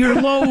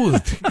 You're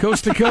loathed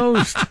coast to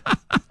coast.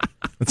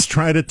 Let's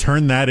try to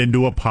turn that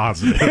into a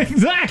positive.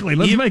 Exactly.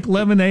 Let's make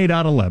lemonade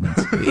out of lemons.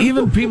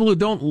 Even people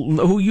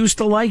who used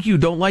to like you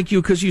don't like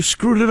you because you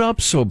screwed it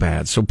up so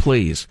bad. So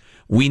please,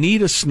 we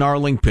need a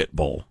snarling pit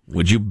bull.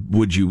 Would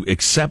you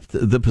accept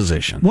the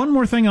position? One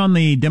more thing on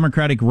the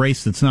Democratic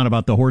race that's not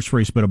about the horse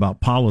race but about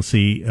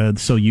policy,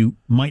 so you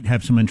might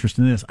have some interest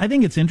in this. I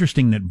think it's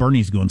interesting that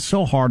Bernie's going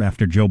so hard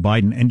after Joe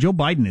Biden, and Joe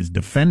Biden is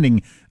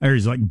defending, or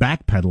he's like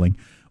backpedaling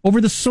over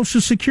the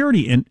Social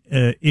Security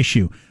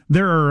issue.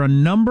 There are a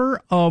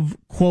number of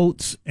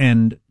quotes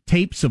and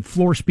tapes of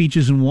floor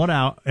speeches and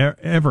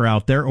whatever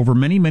out there over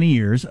many, many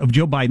years of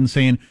Joe Biden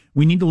saying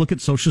we need to look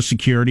at Social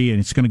Security and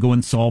it's going to go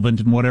insolvent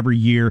in whatever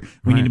year.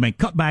 We need to make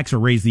cutbacks or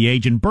raise the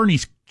age, and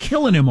Bernie's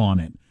killing him on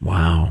it.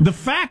 Wow. The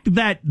fact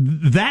that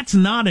that's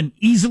not an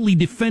easily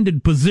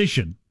defended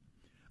position.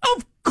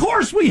 Of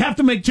course we have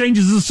to make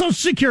changes to Social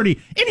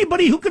Security.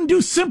 Anybody who can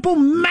do simple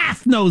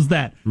math knows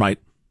that. Right.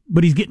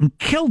 But he's getting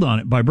killed on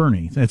it by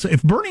Bernie.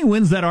 If Bernie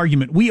wins that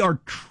argument, we are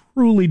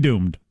truly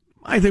doomed.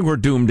 I think we're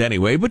doomed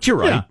anyway, but you're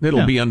right. Yeah,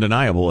 It'll be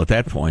undeniable at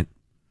that point.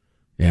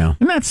 Yeah.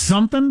 And that's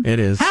something. It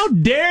is. How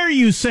dare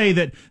you say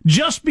that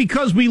just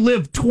because we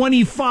live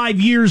 25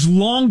 years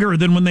longer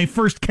than when they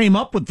first came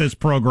up with this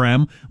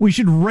program, we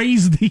should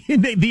raise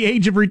the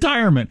age of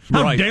retirement?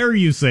 How dare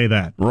you say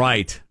that?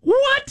 Right.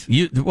 What?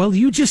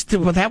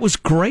 That was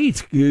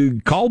great.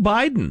 Call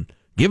Biden.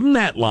 Give him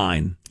that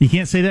line. You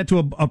can't say that to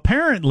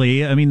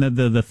apparently, I mean,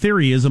 the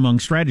theory is among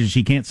strategists,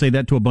 you can't say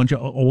that to a bunch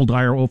of old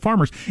Iowa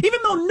farmers, even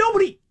though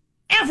nobody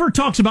ever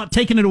talks about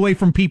taking it away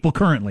from people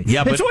currently.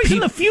 Yeah, it's always in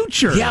the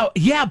future.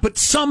 Yeah, but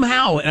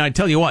somehow, and I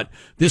tell you what,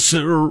 this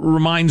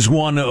reminds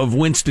one of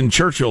Winston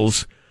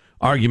Churchill's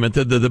argument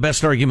that the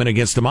best argument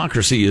against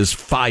democracy is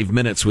 5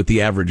 minutes with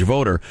the average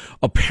voter.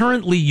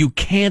 Apparently, you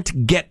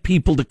can't get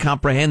people to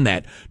comprehend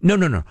that.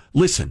 No.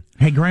 Listen.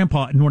 Hey,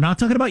 Grandpa, we're not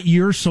talking about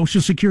your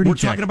Social Security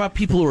check. We're talking about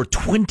people who are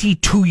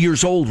 22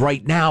 years old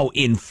right now.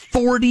 In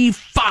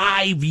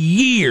 45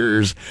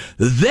 years,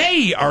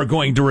 they are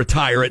going to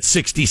retire at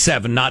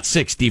 67, not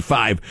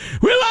 65.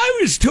 Well, I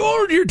was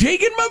told you're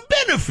taking my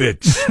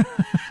benefits.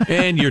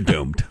 And you're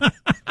doomed.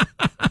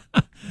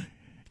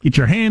 Get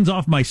your hands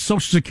off my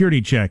Social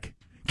Security check.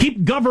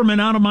 Keep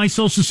government out of my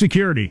Social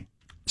Security.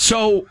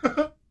 So,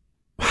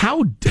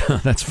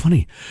 that's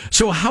funny.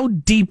 So how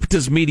deep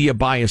does media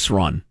bias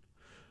run?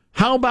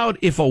 How about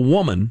if a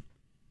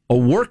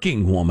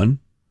working woman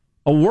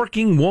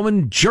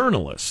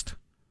journalist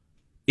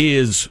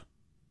is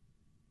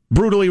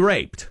brutally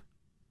raped?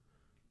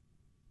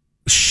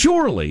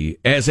 Surely,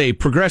 as a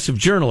progressive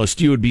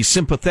journalist, you would be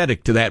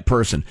sympathetic to that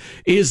person.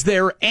 Is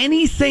there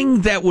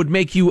anything that would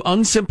make you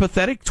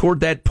unsympathetic toward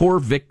that poor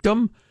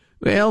victim?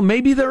 Well,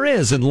 maybe there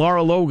is, and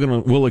Lara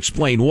Logan will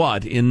explain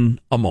what in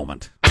a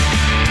moment.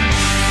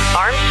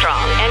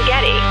 Armstrong and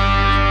Getty.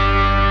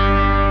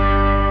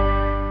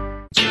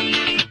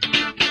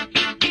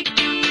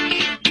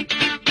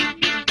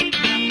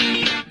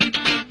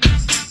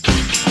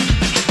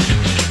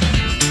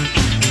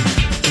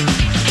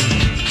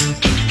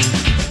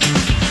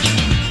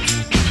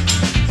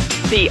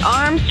 The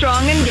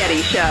Armstrong and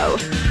Getty Show.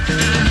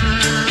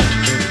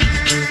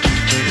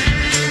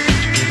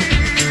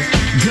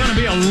 Gonna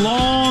be a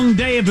long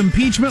day of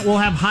impeachment. We'll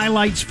have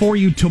highlights for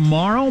you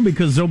tomorrow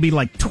because there'll be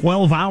like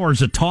 12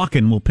 hours of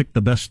talking. We'll pick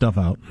the best stuff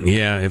out.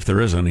 Yeah, if there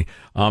is any.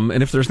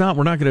 And if there's not,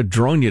 we're not going to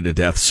drone you to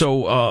death.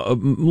 So,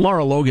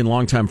 Lara Logan,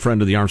 longtime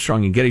friend of the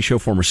Armstrong and Getty Show,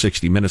 former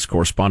 60 Minutes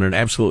correspondent,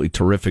 absolutely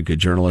terrific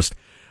journalist.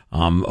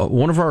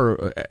 One of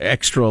our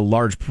extra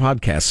large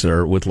podcasts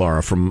are with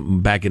Lara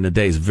from back in the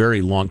days,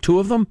 very long, 2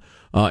 of them,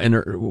 and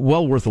are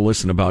well worth a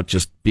listen about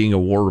just being a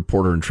war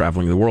reporter and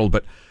traveling the world.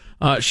 But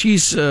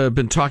she's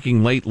been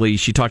talking lately.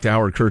 She talked to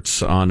Howard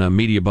Kurtz on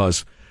Media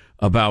Buzz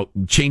about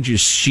changes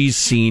she's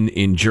seen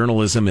in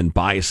journalism and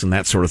bias and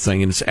that sort of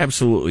thing, and it's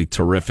absolutely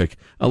terrific.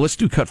 Let's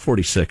do cut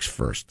 46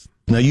 first.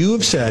 Now, you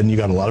have said, and you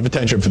got a lot of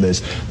attention for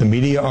this, the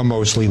media are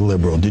mostly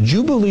liberal. Did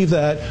you believe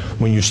that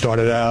when you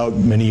started out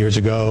many years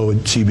ago at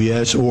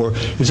CBS, or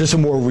is this a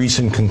more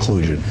recent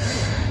conclusion?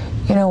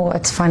 You know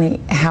what's funny,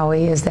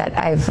 Howie, is that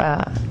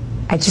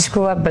I just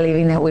grew up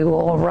believing that we were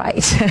all right.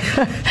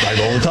 Right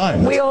all the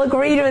time. We all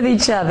agreed with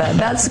each other.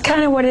 That's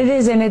kind of what it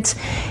is. And it's,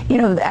 you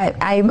know,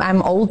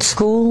 I'm old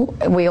school.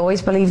 We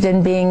always believed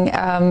in being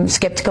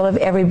skeptical of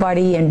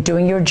everybody and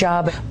doing your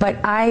job. But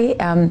I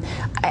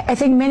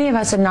think many of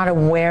us are not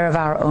aware of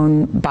our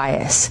own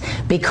bias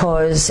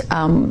because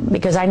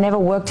I never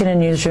worked in a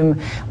newsroom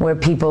where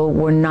people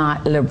were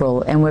not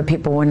liberal and where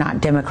people were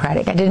not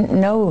democratic. I didn't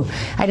know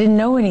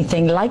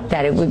anything like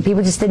that.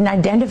 People just didn't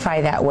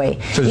identify that way.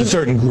 So there's a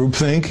certain group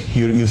think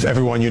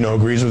everyone you know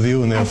agrees with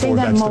you, and therefore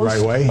that's the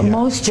right way? Yeah.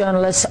 Most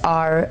journalists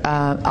are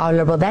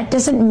liberal. That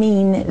doesn't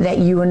mean that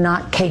you are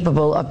not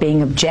capable of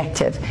being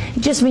objective.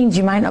 It just means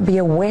you might not be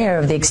aware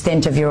of the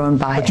extent of your own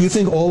bias. But do you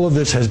think all of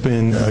this has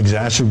been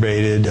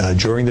exacerbated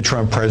during the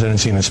Trump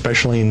presidency, and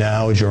especially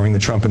now during the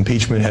Trump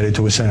impeachment headed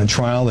to a Senate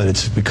trial, that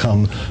it's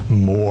become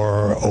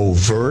more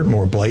overt,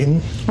 more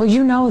blatant? Well,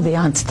 you know the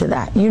answer to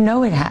that. You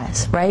know it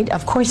has, right?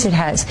 Of course it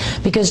has,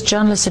 because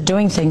journalists are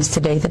doing things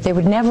today that they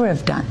would never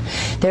have done.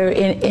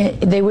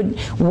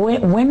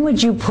 When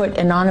would you put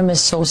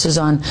anonymous sources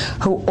on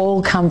who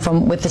all come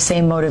with the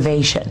same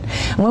motivation?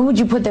 When would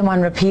you put them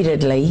on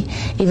repeatedly,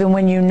 even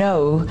when you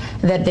know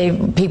that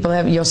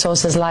your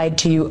sources lied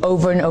to you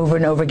over and over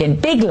and over again?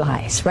 Big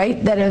lies,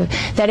 right?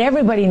 That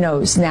everybody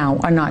knows now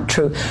are not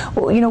true.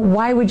 You know,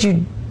 why would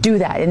you do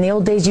that? In the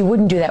old days, you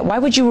wouldn't do that. Why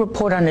would you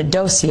report on a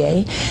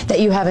dossier that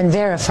you haven't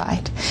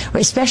verified?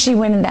 Especially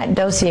when that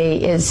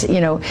dossier is,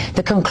 you know,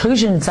 the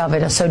conclusions of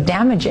it are so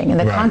damaging and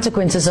the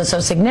consequences are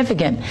so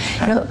significant.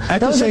 You know,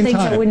 those are things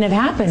that wouldn't have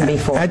happened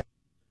before.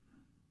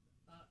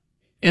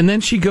 And then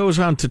she goes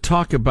on to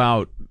talk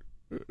about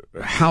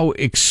how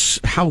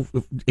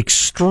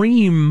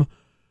extreme,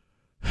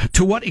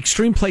 to what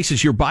extreme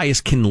places your bias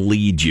can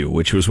lead you,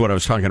 which was what I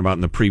was talking about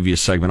in the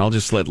previous segment. I'll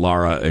just let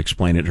Lara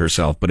explain it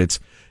herself, but it's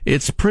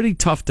pretty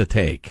tough to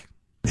take.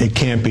 It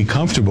can't be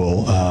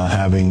comfortable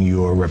having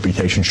your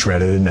reputation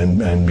shredded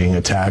and being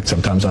attacked,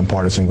 sometimes on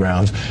partisan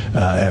grounds,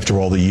 after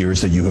all the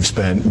years that you have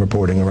spent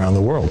reporting around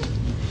the world.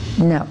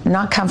 No,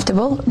 not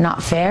comfortable,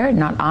 not fair,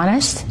 not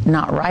honest,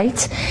 not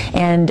right,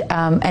 and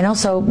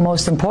also,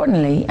 most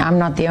importantly, I'm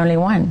not the only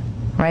one.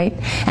 Right?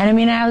 And I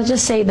mean, I'll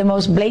just say the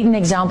most blatant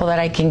example that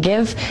I can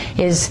give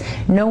is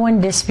no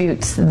one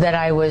disputes that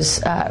I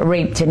was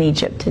raped in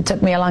Egypt. It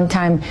took me a long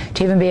time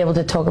to even be able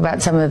to talk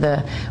about some of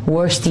the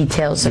worst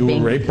details of being...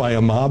 You were raped by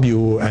a mob,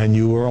 and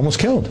you were almost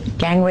killed.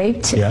 Gang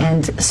raped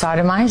and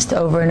sodomized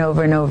over and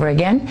over and over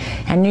again.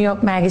 And New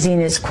York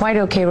Magazine is quite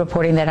okay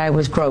reporting that I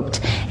was groped.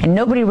 And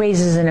nobody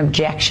raises an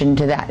objection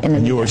to that.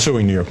 And you are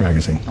suing New York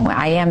Magazine. Well,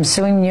 I am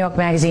suing New York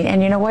Magazine.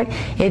 And you know what?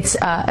 It's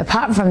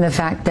apart from the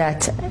fact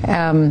that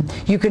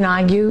You can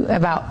argue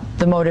about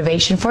the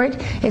motivation for it.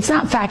 It's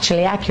not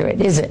factually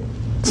accurate, is it?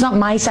 It's not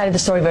my side of the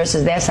story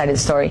versus their side of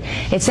the story.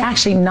 It's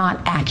actually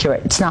not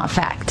accurate. It's not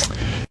fact.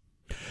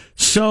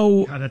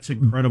 So, God, that's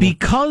incredible.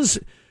 Because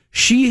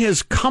she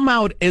has come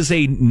out as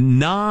a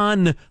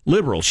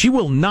non-liberal, she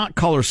will not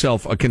call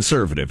herself a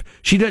conservative.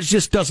 She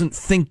just doesn't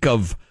think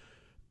of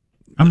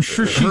I'm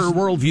sure her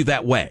worldview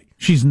that way.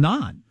 She's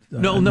not.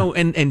 No,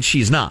 and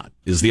she's not,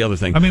 is the other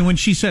thing. I mean, when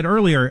she said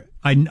earlier,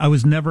 I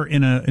was never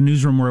in a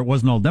newsroom where it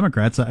wasn't all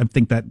Democrats, I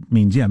think that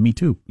means, yeah, me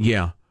too.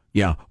 Yeah.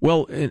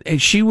 Well,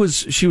 and she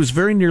was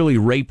very nearly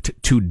raped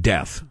to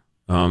death,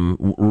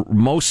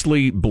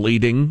 mostly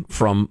bleeding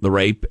from the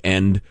rape,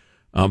 and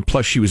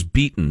plus she was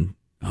beaten,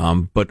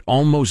 but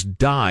almost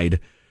died.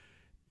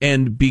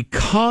 And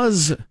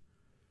because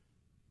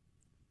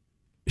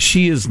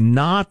she is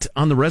not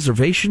on the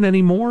reservation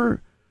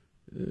anymore,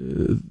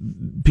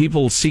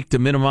 people seek to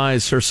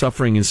minimize her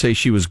suffering and say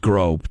she was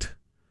groped.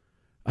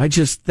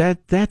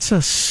 That's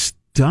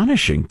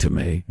astonishing to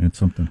me. It's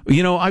something.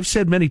 You know, I've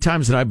said many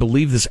times that I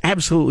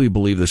absolutely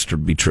believe this to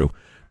be true,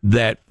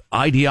 that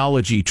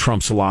ideology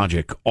trumps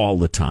logic all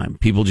the time.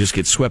 People just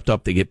get swept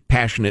up, they get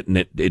passionate, and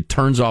it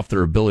turns off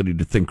their ability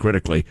to think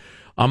critically.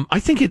 I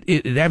think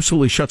it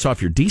absolutely shuts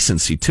off your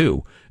decency,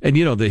 too. And,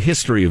 you know, the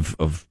history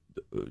of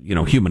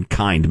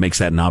humankind makes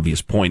that an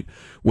obvious point.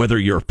 Whether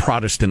you're a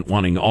Protestant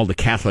wanting all the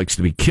Catholics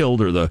to be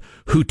killed, or the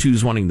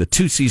Hutus wanting the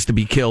Tutsis to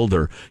be killed,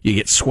 or you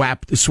get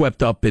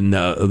swept up in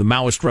the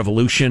Maoist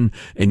revolution,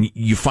 and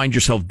you find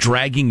yourself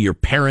dragging your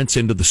parents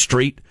into the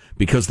street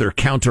because they're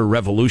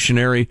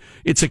counter-revolutionary.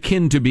 It's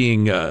akin to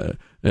being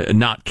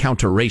not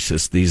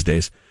counter-racist these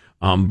days.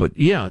 But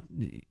yeah,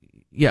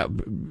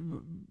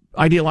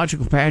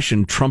 ideological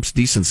passion trumps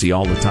decency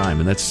all the time,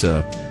 and that's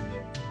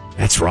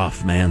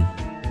rough, man.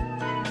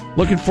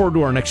 Looking forward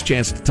to our next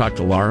chance to talk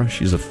to Laura.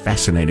 She's a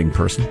fascinating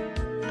person.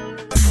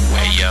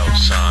 Hey, yo,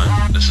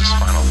 son. This is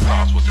Final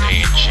Thoughts with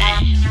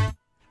A&G.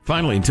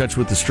 Finally in touch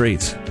with the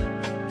streets.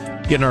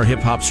 Getting our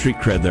hip-hop street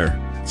cred there.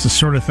 It's the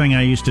sort of thing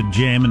I used to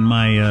jam in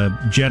my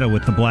Jetta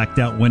with the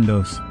blacked-out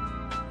windows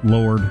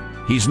lowered.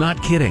 He's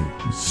not kidding.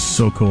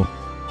 So cool.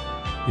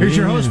 Here's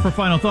your host for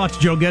Final Thoughts,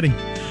 Joe Getty.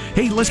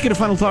 Hey, let's get a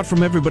final thought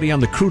from everybody on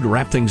the crew to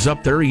wrap things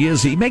up. There he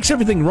is. He makes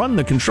everything run in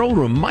the control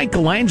room.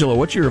 Michelangelo,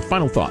 what's your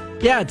final thought?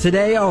 Yeah,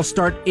 today I'll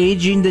start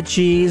aging the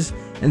cheese,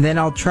 and then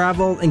I'll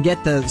travel and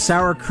get the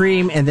sour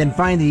cream, and then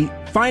find the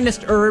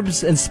finest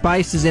herbs and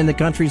spices in the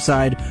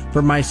countryside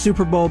for my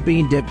Super Bowl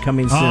bean dip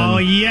coming soon. Oh,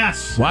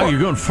 yes. Wow, you're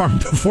going farm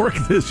to fork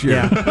this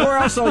year. Yeah. Or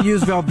else I'll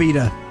use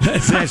Velveeta.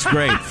 That's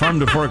great.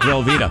 Farm to fork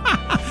Velveeta.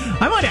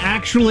 I might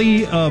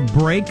actually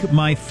break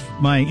my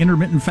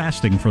intermittent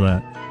fasting for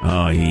that.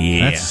 Oh,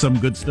 yeah. That's some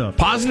good stuff.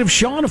 Positive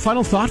Sean, a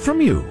final thought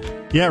from you.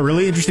 Yeah,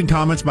 really interesting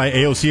comments by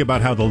AOC about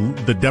how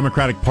the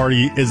Democratic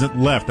Party isn't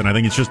left. And I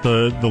think it's just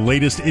the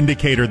latest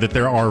indicator that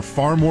there are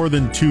far more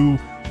than two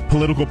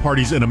political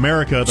parties in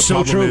America. The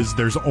problem is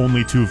there's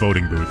only two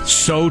voting booths.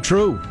 So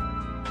true.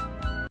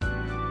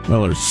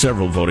 Well, there's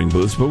several voting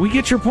booths, but we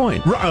get your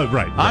point.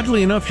 Right.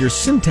 Oddly enough, your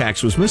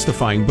syntax was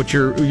mystifying, but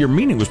your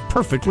meaning was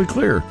perfectly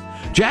clear.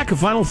 Jack, a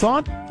final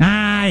thought?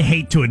 I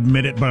hate to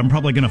admit it, but I'm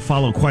probably going to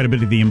follow quite a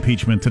bit of the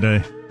impeachment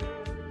today.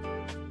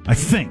 I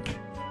think.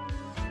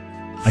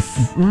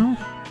 Well,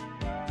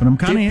 but I'm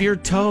kind of... Dip your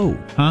toe.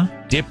 Huh?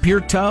 Dip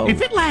your toe.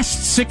 If it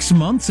lasts 6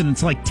 months and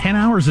it's like 10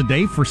 hours a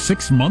day for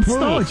 6 months,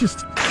 though, it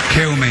just...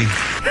 Kill me.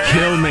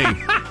 Kill me.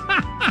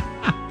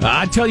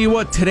 I tell you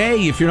what,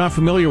 today, if you're not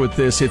familiar with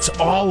this, it's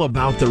all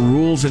about the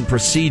rules and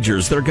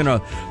procedures. They're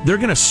gonna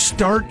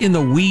start in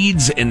the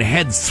weeds and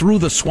head through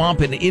the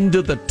swamp and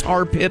into the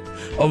tar pit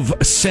of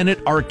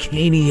Senate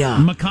Arcania.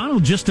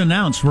 McConnell just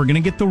announced we're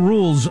going to get the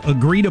rules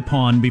agreed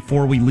upon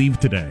before we leave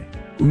today.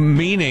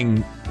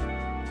 Meaning,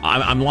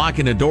 I'm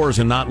locking the doors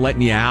and not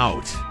letting you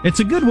out. It's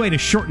a good way to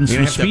shorten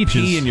some speeches. You have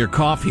to pee in your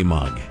coffee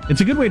mug.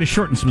 It's a good way to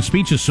shorten some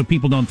speeches so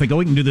people don't think,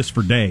 we can do this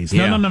for days.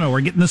 Yeah. No, we're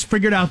getting this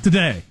figured out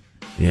today.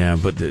 Yeah,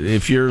 but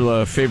if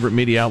your favorite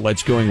media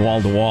outlet's going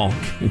wall to wall,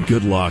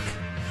 good luck.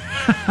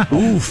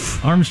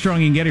 Oof.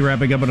 Armstrong and Getty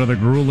wrapping up another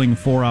grueling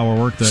 4-hour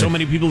workday. So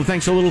many people to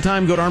thank so little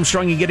time. Go to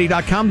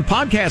ArmstrongandGetty.com. The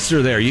podcasts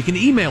are there. You can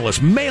email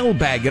us,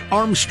 mailbag at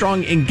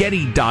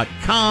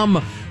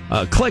ArmstrongandGetty.com.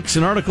 Clicks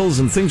and articles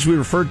and things we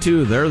referred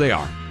to, there they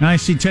are. I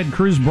see Ted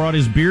Cruz brought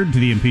his beard to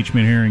the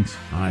impeachment hearings.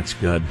 Oh, that's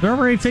good. They're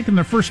already taking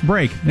their first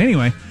break.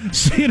 Anyway,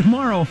 see you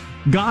tomorrow.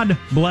 God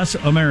bless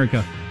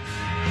America.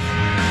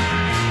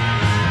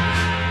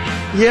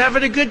 You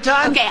having a good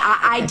time? Okay,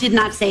 I did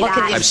not say that.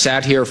 I've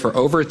sat here for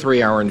over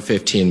 3 hours and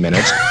 15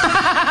 minutes.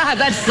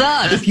 That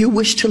sucks. If you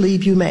wish to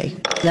leave, you may.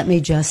 Let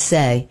me just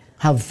say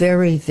how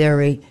very,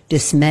 very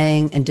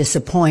dismaying and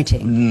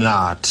disappointing.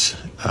 Not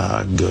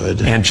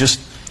good. And just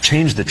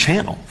change the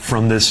channel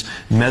from this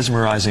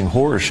mesmerizing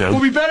horror show.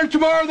 We'll be better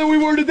tomorrow than we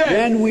were today.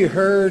 Then we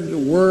heard the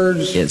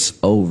words, "It's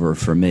over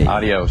for me."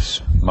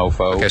 Adios,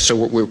 mofo. Okay, so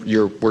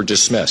we're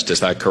dismissed.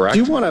 Is that correct?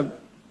 Do you want to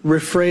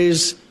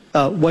rephrase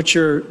what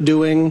you're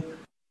doing?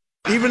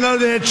 Even though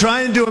they're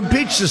trying to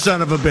impeach the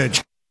son of a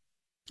bitch.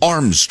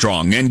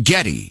 Armstrong and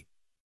Getty.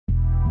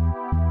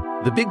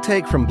 The Big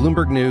Take from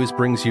Bloomberg News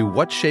brings you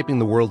what's shaping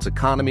the world's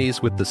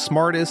economies with the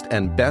smartest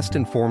and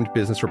best-informed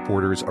business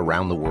reporters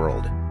around the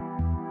world.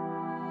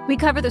 We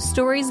cover the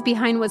stories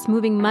behind what's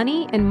moving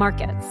money and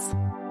markets,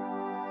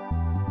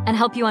 and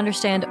help you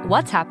understand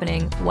what's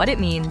happening, what it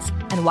means,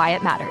 and why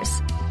it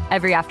matters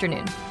every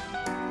afternoon.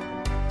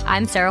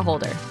 I'm Sarah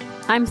Holder.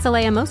 I'm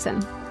Saleha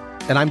Mohsin.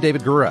 And I'm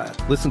David Gura.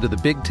 Listen to The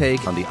Big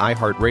Take on the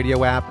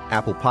iHeartRadio app,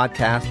 Apple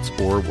Podcasts,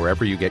 or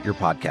wherever you get your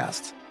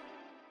podcasts.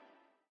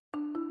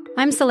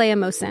 I'm Saleha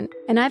Mohsin,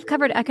 and I've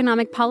covered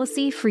economic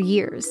policy for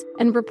years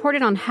and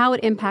reported on how it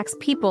impacts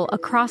people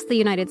across the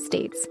United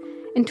States.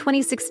 In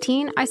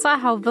 2016, I saw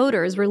how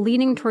voters were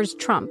leaning towards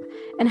Trump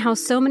and how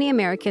so many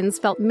Americans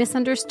felt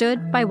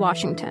misunderstood by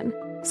Washington.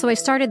 So I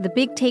started The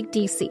Big Take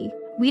DC.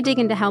 We dig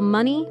into how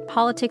money,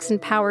 politics,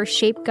 and power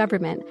shape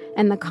government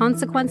and the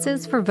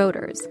consequences for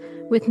voters.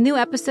 With new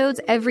episodes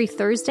every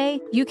Thursday,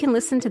 you can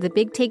listen to The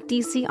Big Take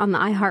DC on the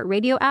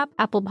iHeartRadio app,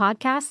 Apple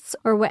Podcasts,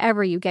 or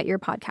wherever you get your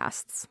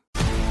podcasts.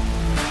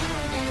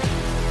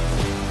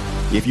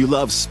 If you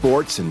love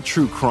sports and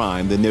true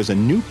crime, then there's a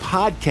new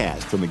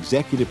podcast from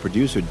executive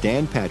producer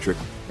Dan Patrick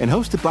and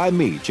hosted by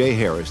me, Jay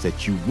Harris,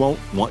 that you won't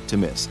want to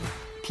miss.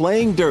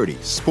 Playing Dirty: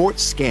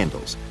 Sports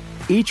Scandals.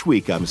 Each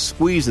week, I'm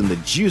squeezing the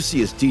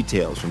juiciest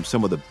details from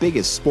some of the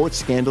biggest sports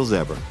scandals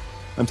ever.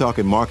 I'm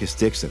talking Marcus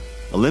Dixon,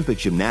 Olympic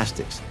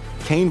gymnastics,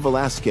 Cain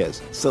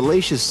Velasquez,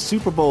 salacious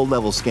Super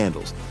Bowl-level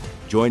scandals.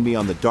 Join me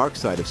on the dark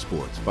side of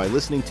sports by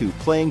listening to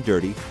Playing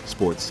Dirty: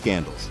 Sports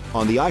Scandals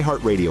on the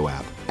iHeartRadio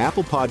app,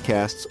 Apple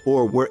Podcasts,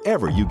 or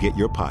wherever you get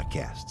your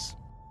podcasts.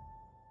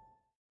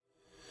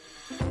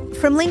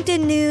 From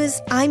LinkedIn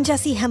News, I'm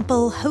Jessie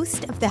Hempel,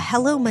 host of the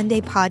Hello Monday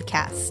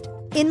podcast.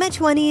 In my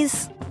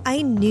 20s,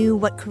 I knew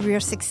what career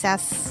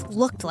success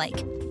looked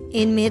like.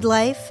 In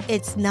midlife,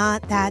 it's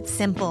not that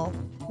simple.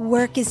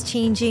 Work is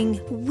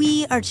changing,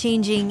 we are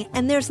changing,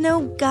 and there's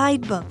no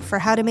guidebook for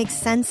how to make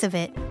sense of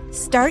it.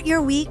 Start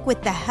your week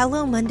with the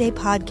Hello Monday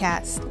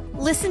podcast.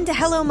 Listen to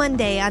Hello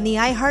Monday on the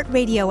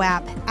iHeartRadio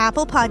app,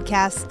 Apple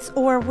Podcasts,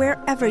 or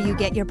wherever you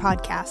get your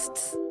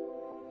podcasts.